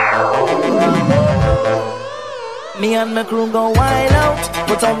me and my crew go wild out,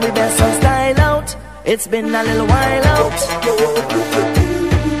 put on the best of style out. It's been a little while out.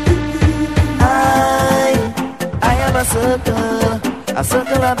 I have a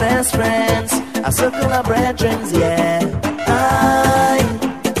circle of best friends, a circle of brethren, yeah.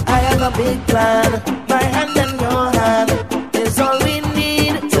 I have a big plan, my hand in your hand is all we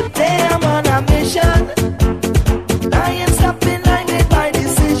need. Today I'm on a mission. I ain't stopping, I made my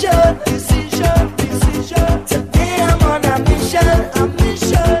decision. Today I'm on a mission,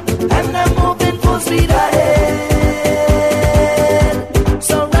 and I'm moving full speed ahead.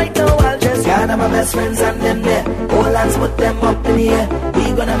 So right now I'll just gather my best friends and them there. All hands put them up in the air.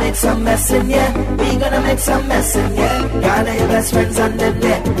 We gonna make some mess in here. Gather your best friends and them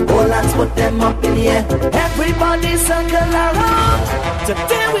there. All hands put them up in the air. Everybody circle around.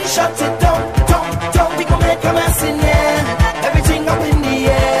 Today we shut it down. We gon' make a mess in here. Everything up in the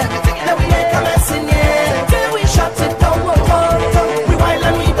air. Then we make a mess in here. Today we shut it down. We wild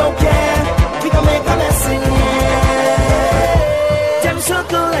and we don't care. We gon' make a mess in here. Them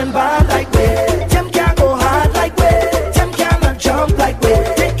circle and bad like we. Them can't go hard like we. Them cannot jump like we.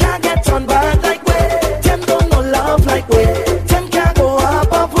 They can't get on bad like we. Them don't know love like we. Them can't go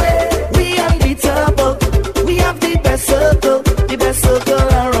up we. We unbeatable. We have the best circle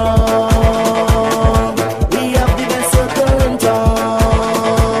around. We have the best circle in town.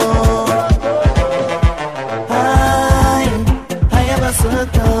 I have a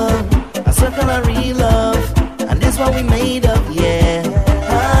circle of real love, and this what we made of, yeah.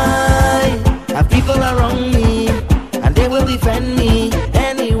 I have people around me, and they will defend me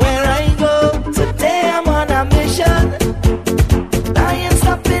anywhere I go. Today I'm on a mission. I ain't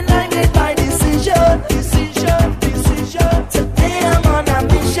stopping, I made my decision. Today I'm on a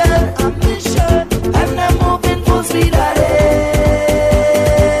mission, and I'm moving full speed ahead.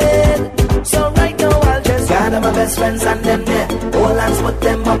 So right now I'll just gather my best friends and them there. All hands put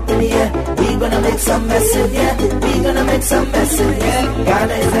them up in the air. We gonna gonna make some mess in here. We gonna make some mess in here.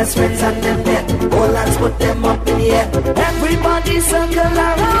 Ghana is best friends and them there. All hands put them up in the air. Everybody circle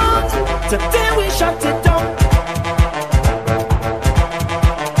around. Today we shut it down.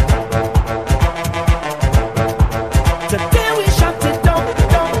 Today we shut it down.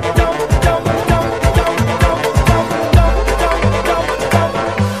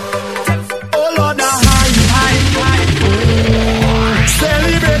 Oh Lord, high.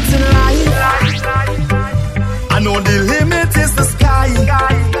 Celebrating life. I know the limit is the sky.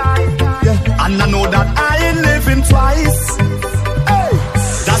 Yeah. And I know that I ain't living twice. Hey.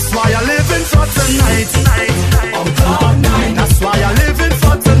 That's why I'm living for tonight. On cloud nine. That's why I'm living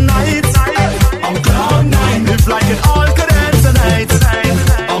for tonight. On cloud nine. Live like it all could end tonight.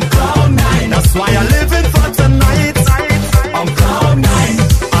 On cloud nine. That's why I'm living for tonight. On cloud nine.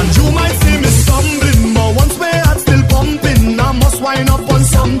 And you might see me stumbling, but once my heart's still pumping, I must wind up on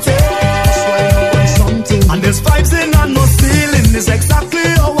something. And there's vibes in and no ceiling. It's exactly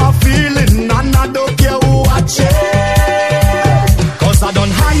how I'm feeling, and I don't care who watches. Cause I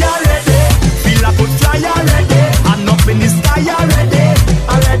done high already. Feel I could fly already. And up in the sky already.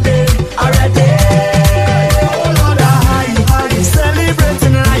 Already. Oh Lord, high.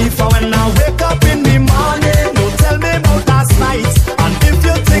 Celebrating life. And when I wake up in the morning, don't tell me about last night. And if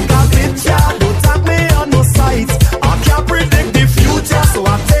you take a picture, don't tag me on no site. I can't predict the future, so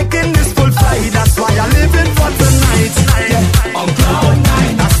I'm taking this full flight. That's why I'm living for tonight. On cloud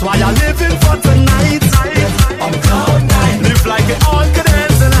nine. That's why I'm living for tonight. On cloud nine. Live like it all could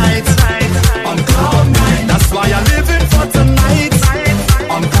end tonight. On cloud nine. That's why I'm living for tonight.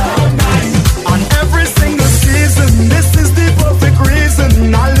 On cloud nine. On every single season, this is the perfect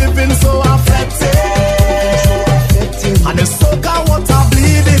reason I'm living so affected. And the soca water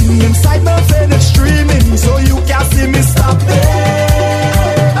bleeding inside my vein, it's streaming, so you can't see me stopping.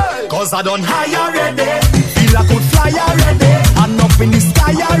 Cause I done high already. Feel I could fly already. And up in the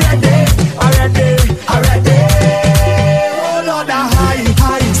sky already. Oh Lord, high.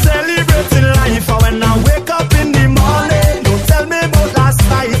 Celebrating life. And when I wake up in the morning, don't tell me about last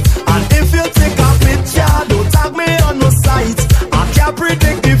night. And if you take a picture, don't tag me on no site. I can't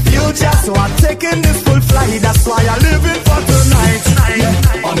predict the future, so I'm taking this full flight. That's why I'm living for tonight.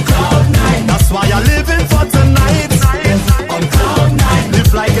 On cloud nine. That's why I'm living for tonight. On cloud nine.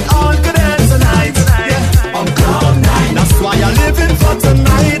 Live like it all could end tonight. On cloud nine. That's why I'm living for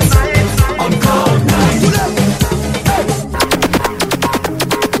tonight. On cloud nine.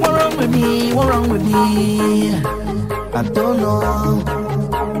 What wrong with me? I don't know.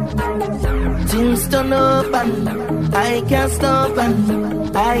 Things turn up and I can't stop,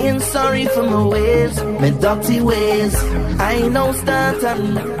 and I ain't sorry for my ways, my dirty ways. I ain't no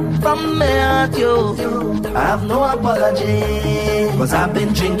starting from my heart, yo. I have no apology, cause I've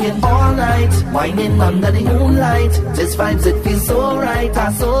been drinking all night, whining under the moonlight. This vibes, it feels so right,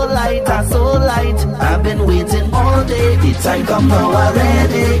 so light. I've been waiting all day. The time come now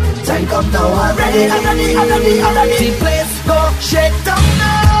already. The place go shake down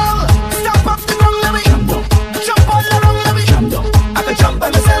now. Stop up the ground, let me jump all around, let me I can jump by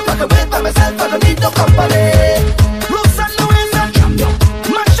myself, I can wait by myself, I don't need no company. Loose and the ways and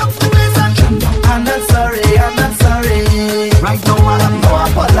mash up the ways and I'm not sorry. Right now I have no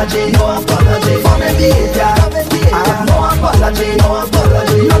apology for my behavior. I have no apology,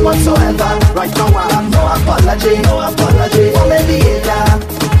 none whatsoever. Right now I have no apology for my behavior.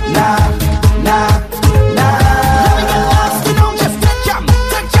 Nah.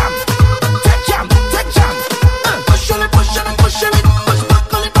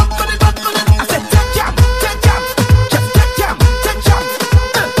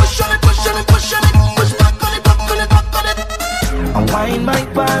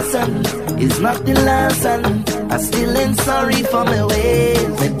 It's not the last, and I still ain't sorry for my ways,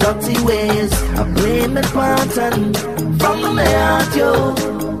 my dirty ways. I play my part and from my heart, yo.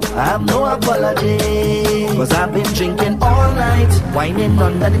 I have no apology, cause I've been drinking all night, whining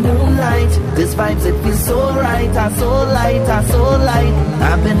under the moonlight. This vibes, it feels so right, so light.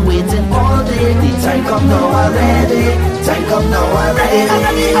 I've been waiting all day. The time come now already.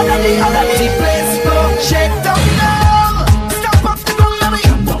 The place go shake down now. Stop up the ground, let me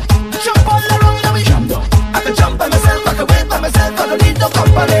jump all around, let me I can jump by myself, I can wait by myself, I don't need no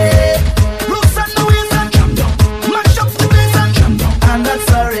company. Loose and the ways and mash up the ways and I'm not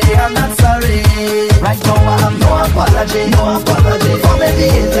sorry. Right now I have no apology for my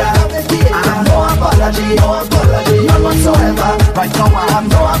behavior. I have no apology, none whatsoever. Right now I have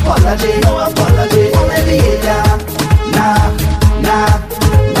no apology for my behavior. Nah.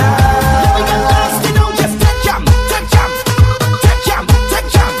 Just take jam.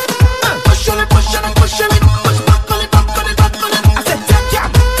 Push on it.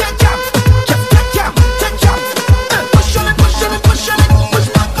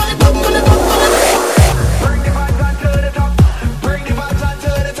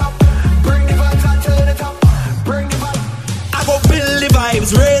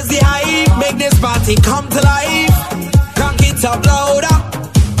 party come to life. Crank it up louder.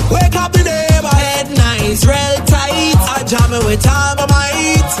 Wake up the neighborhood nice, real tight. I jam it with all my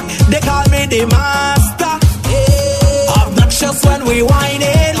might. They call me the master. Yeah. Obnoxious when we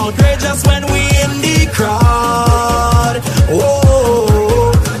whining, outrageous when we in the crowd.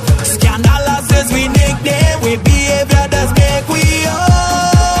 Whoa. Scandalous is we nickname, we behavior does make we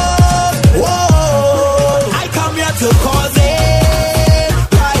up. Whoa. I come here to cause it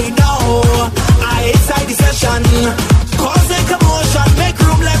right now. I excite the session, causing commotion, make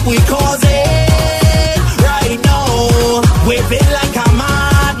room like we cause it right now. We feel like a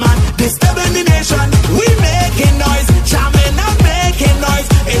madman, disturbing the nation. We making noise, jamming and making noise.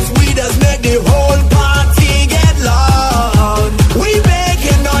 It's we that make the whole party get loud. We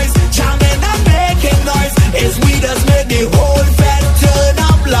making noise, jamming and making noise. It's we that make the whole fed turn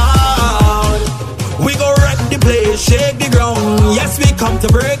up loud. We go wreck the place, shake the ground. Yes, we come to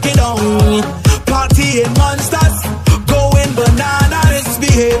break it down. Party in monsters, going banana. This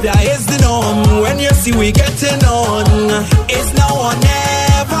behavior is the norm. When you see we getting on, it's now or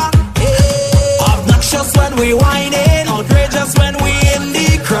never. Obnoxious when we whining, outrageous when we in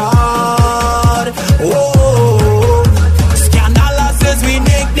the crowd. Whoa. Scandalous is we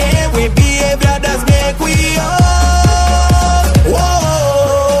nickname, we behavior does make we up.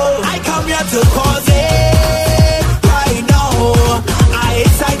 Whoa. I come here to cause it right now. I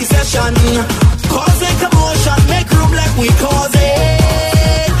excite the session, causing commotion, make room like we cause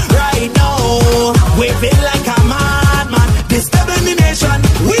it right now. We feel like a madman, disturbing the nation.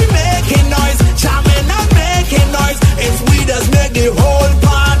 We making noise, jamming and making noise. It's we that make the whole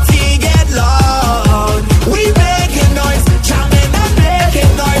party get loud. We making noise, jamming and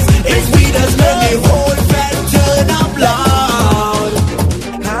making noise. It's we that make the whole fed turn up loud.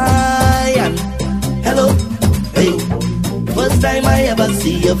 Hi and hello, hey. First time I ever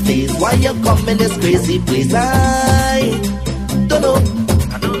see your face. Why you come in this crazy place? I don't know.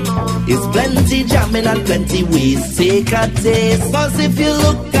 It's plenty jamming and plenty ways. Take a taste. Cause if you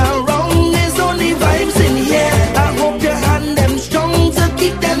look around, there's only vibes in here. I hope you hand them strong to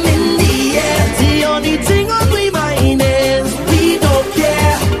keep them in the air. The only thing on my mind is we don't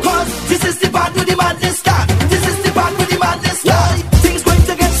care. Cause this is the part where the madness start. This is the part where the madness start. Things going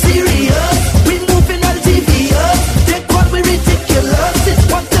to get serious. We moving on devious. They call me ridiculous. It's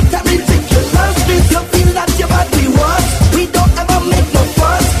one step that ridiculous. You feel that you're bad we was. We don't ever make no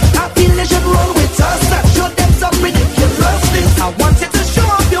fuss. I feel they should roll with us. That show them some ridiculousness. I want you to show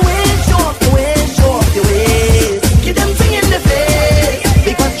off your ways, show off your ways, show off your ways. Give them thing in the face.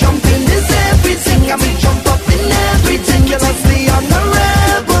 Because jumping is everything. I mean jump up in everything. You must be on the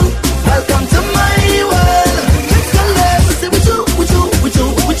rebel. Welcome to my world. Let's go left. Say with you, with you, with you,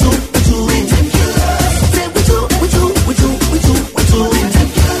 with you, with you. Ridiculous. Say with you, with you, with you, with you, with you.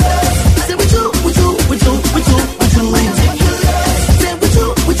 Ridiculous. Say with you, with you, with you, with you, with you. Ridiculous. Say with you,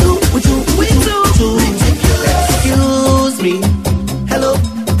 with you, with you, with you, with you. Ridiculous. Excuse me. Hello.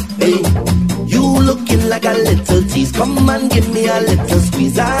 Hey. You looking like a little tease. Come and give me a little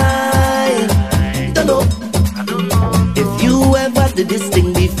squeeze. I don't know if you ever did this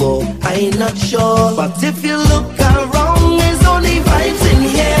thing before. I'm not sure. But if you look around, there's only vibes in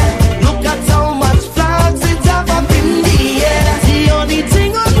here. Look at how much flags it have up in the air. The only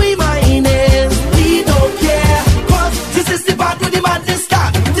thing on my mind is we don't care. Cause this is the part where the madness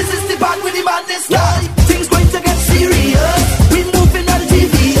start. This is the part where the madness start. Things going to get serious. We moving on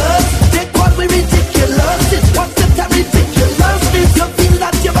devious. They call me ridiculous. It's one step that ridiculous. You feel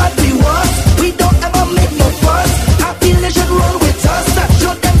that you're bad we was. We don't ever make no fuss. I feel they should roll with us. That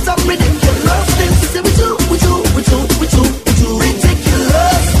show them some ridiculous. Say with you, with you, with you, with you, with you.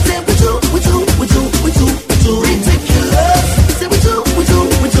 Ridiculous. Say with you, with you, with you, with you, with you. Ridiculous. Say with you, with you,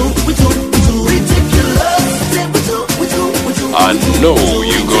 with you, with you, with you. Ridiculous. Say with you, with you, with you. I know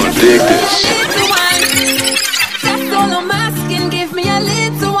you're gonna dig this. That's all I'm asking, give me a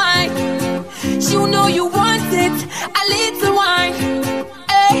little wine. You know you want it, a little wine.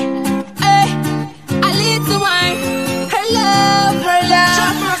 Hey, hey, a little wine. Her love, her love.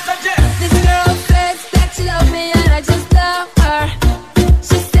 This girl says that she loves me and I just love her.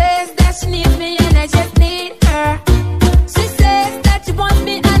 She says that she needs me and I just need her. She says that she wants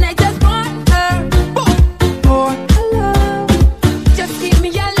me and I just want her. For her love, just give me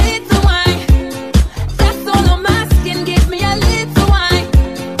a little wine.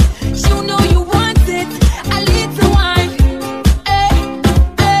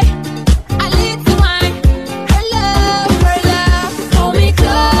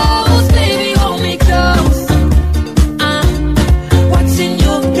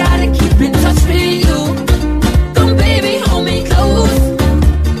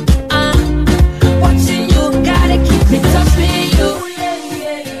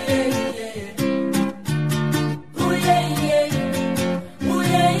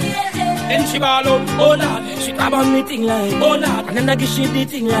 Then she ball out, oh Lord. She grab on me thing like, oh Lord. And then I give she the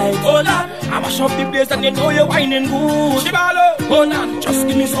thing like, oh Lord. I mash up the place and you know you're whining good. She ball out, oh Lord. Just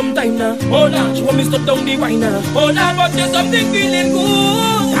give me some time now, oh Lord. She want me stop down the wine now, oh Lord. But there's something feeling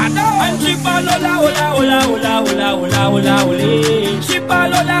good. And she ball hola, hola, hola, hola, hola, hola, hola, hola. She ball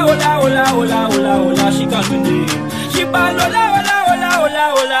hola, hola, hola, hola, hola, hola. She call me name. She ball hola, hola, hola, hola,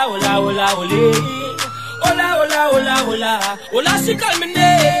 hola, hola, hola, hola. Hola, hola, hola, hola, hola. She call me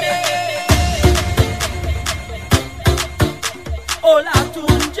name. Hola,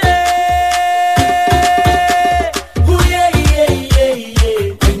 Tunje. Ooh yeah, yeah, yeah,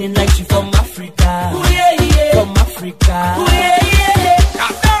 yeah. Feeling like she from Africa. Ooh yeah, yeah. From Africa. Ooh yeah, yeah.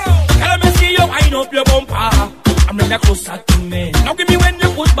 Tell me see you wind up your bumper. I'm not closer to me. Now give me when you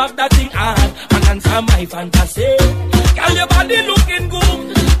put back that thing on and answer my fantasy. Girl, your body looking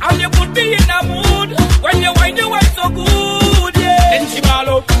good, and you put me in a mood. When you wind so good, yeah. Then she ball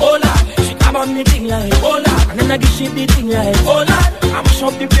out, oh Lord. She come on me thing like, oh Lord. And then I give she the thing like, oh Lord. I mash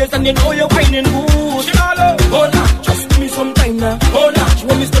up the place and you know you're whining good. She ball out, oh Lord. Just give me some time now, oh Lord. She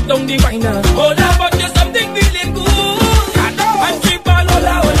want me step down the wine now, oh Lord. But there's something feeling good. And she ball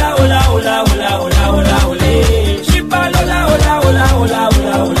hola, hola, hola, hola, hola, hola, hola, hola. She ball hola, hola, hola, hola,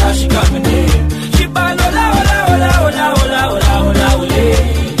 hola, hola. She got me name. She ball hola, hola, hola, hola, hola, hola, hola, hola.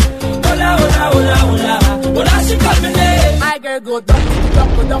 Hola, hola, hola, hola, hola. She got me name. My girl go down to the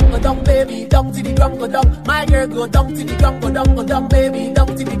ground, go down, go down, baby. Down to the ground, go down. My girl go down to the ground, go down, go down, baby. Down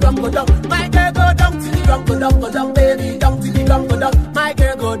to the ground, go down. My girl go down to the ground, go down, go down, baby. Down to the ground, go down. My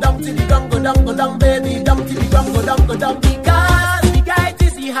girl go down to the ground, go down, go down, baby. Down to the ground, go down, go down. Because the guy to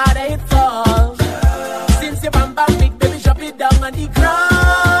see how they fall. Since you bam bam big, baby, drop it down on the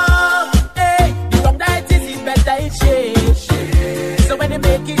ground. Hey, the wrong that is better it shake. So when you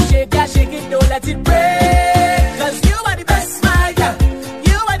make it shake, yeah, shake it, don't let it break. Cause you are the best, my girl.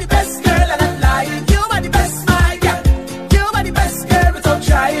 You are the best girl, and I'm lying. You are the best, my girl. You are the best girl without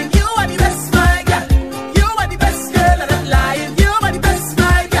trying. You are the best, my girl. You are the best girl, and I'm lying. You are the best,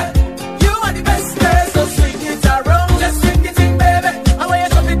 my girl. You are the best girl, so swing it around. Just swing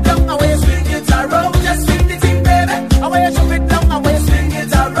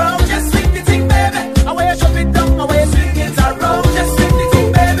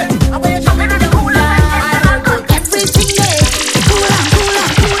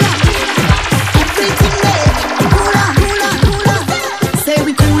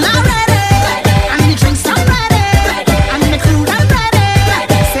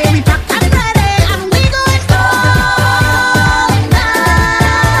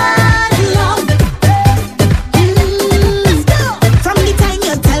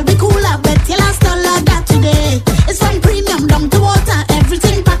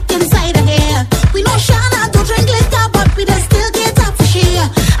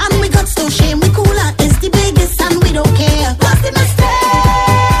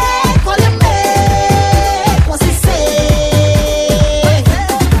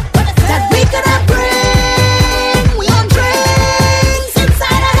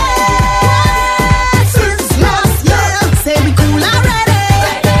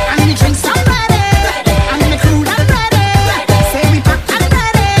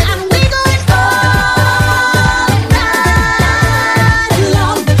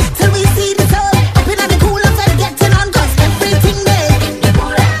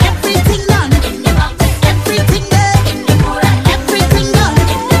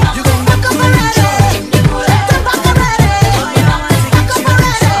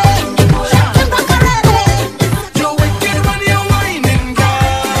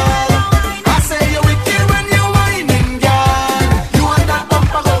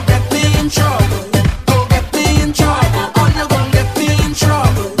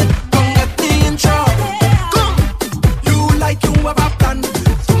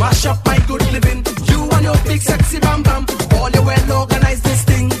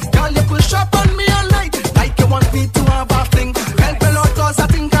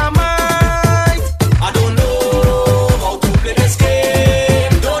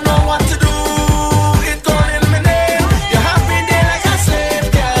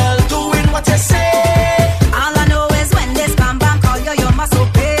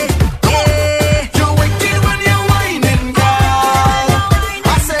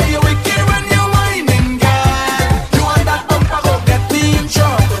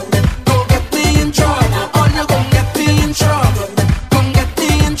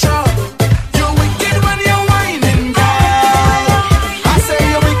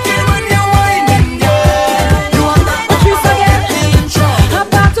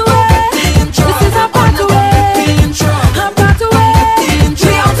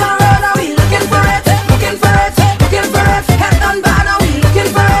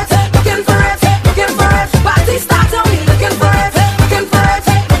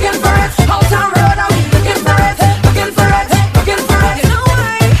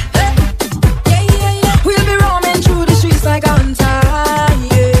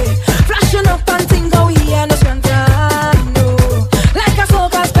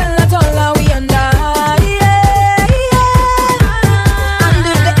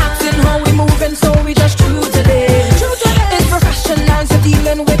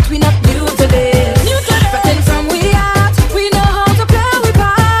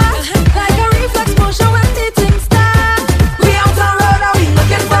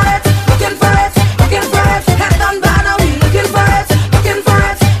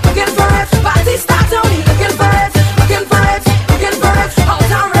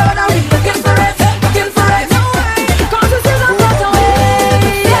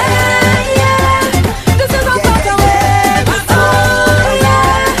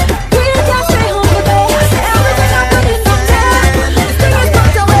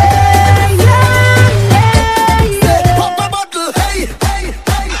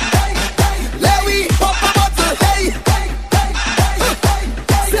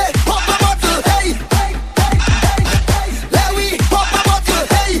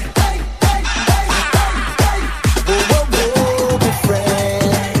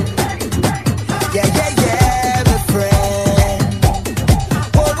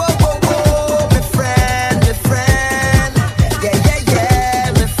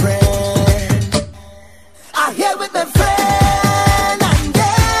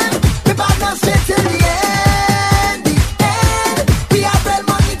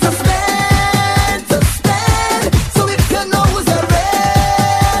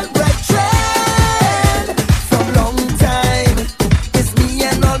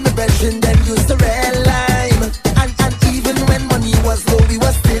drinking them used to red lime. And even when money was low, we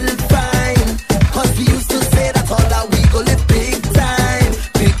were still fine. Cause we used to say that all that we go live big time,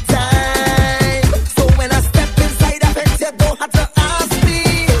 big time. So when I step inside, I bet you don't have to ask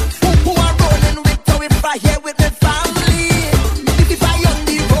me who I'm rolling with, or if I here with my family. If I on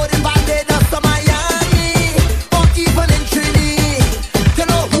the road in Barbados or Miami, or even in Trinidad, you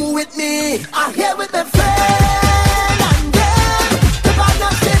know who with me? I'm here with my friend.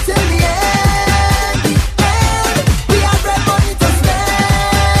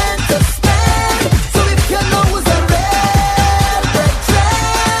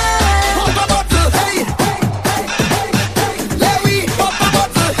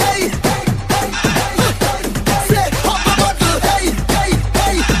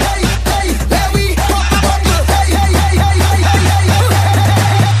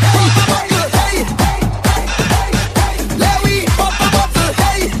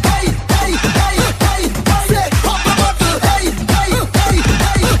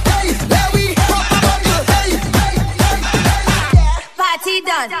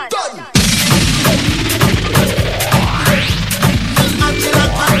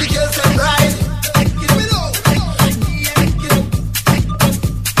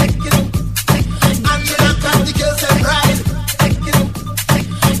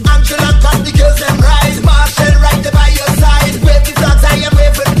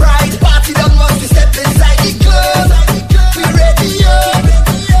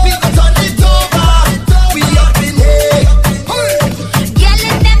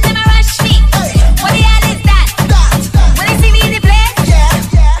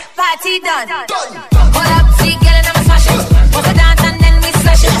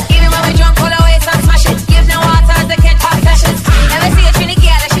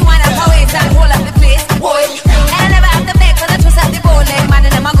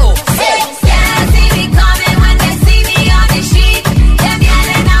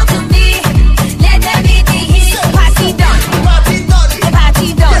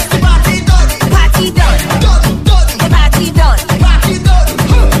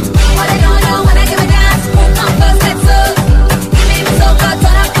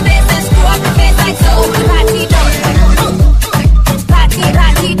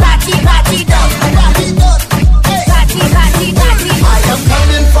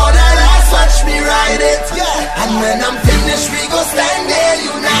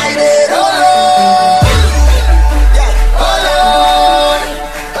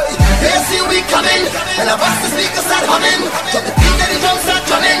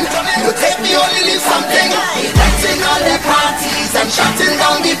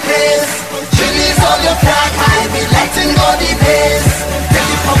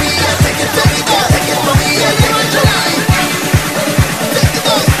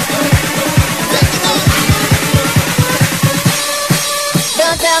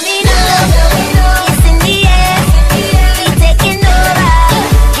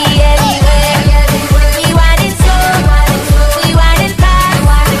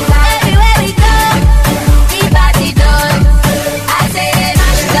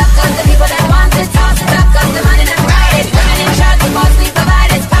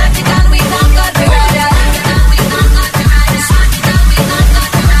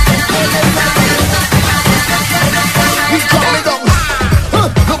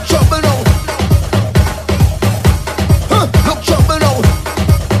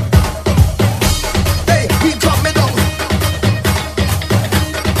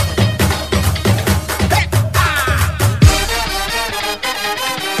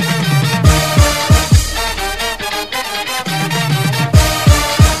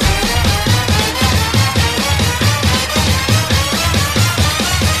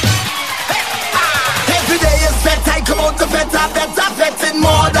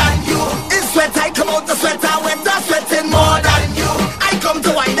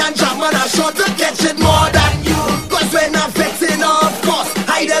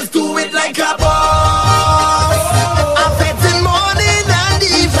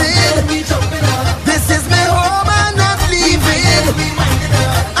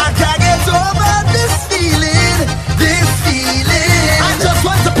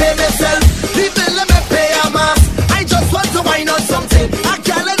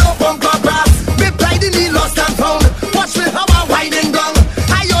 Watch me how I winding down.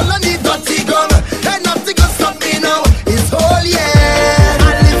 I only need dirty gun.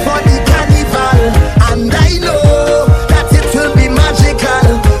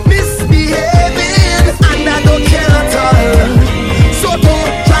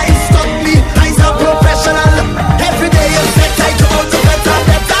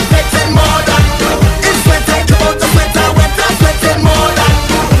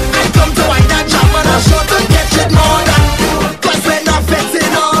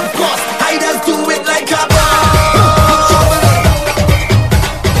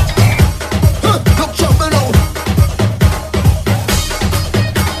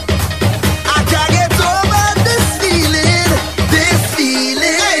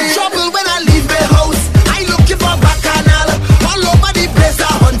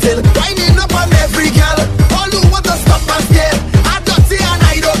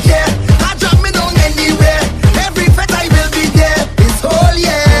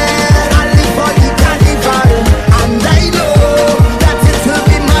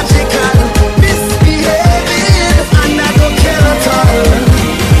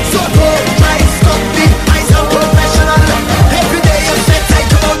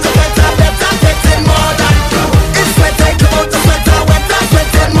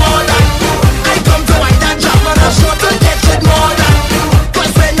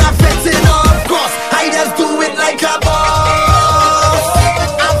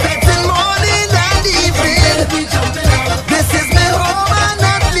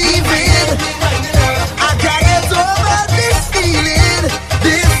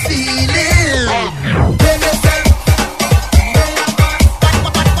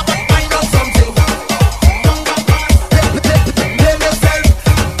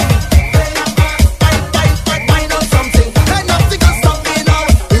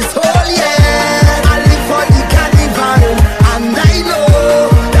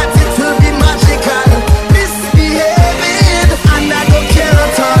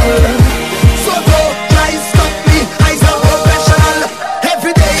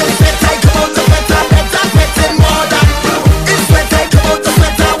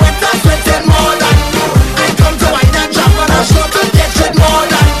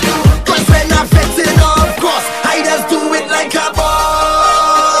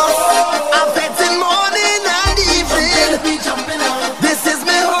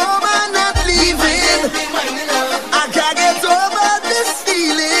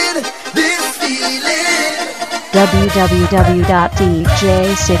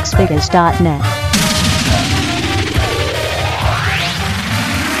 www.dj6figures.net.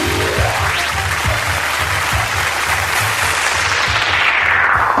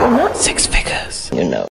 Six figures.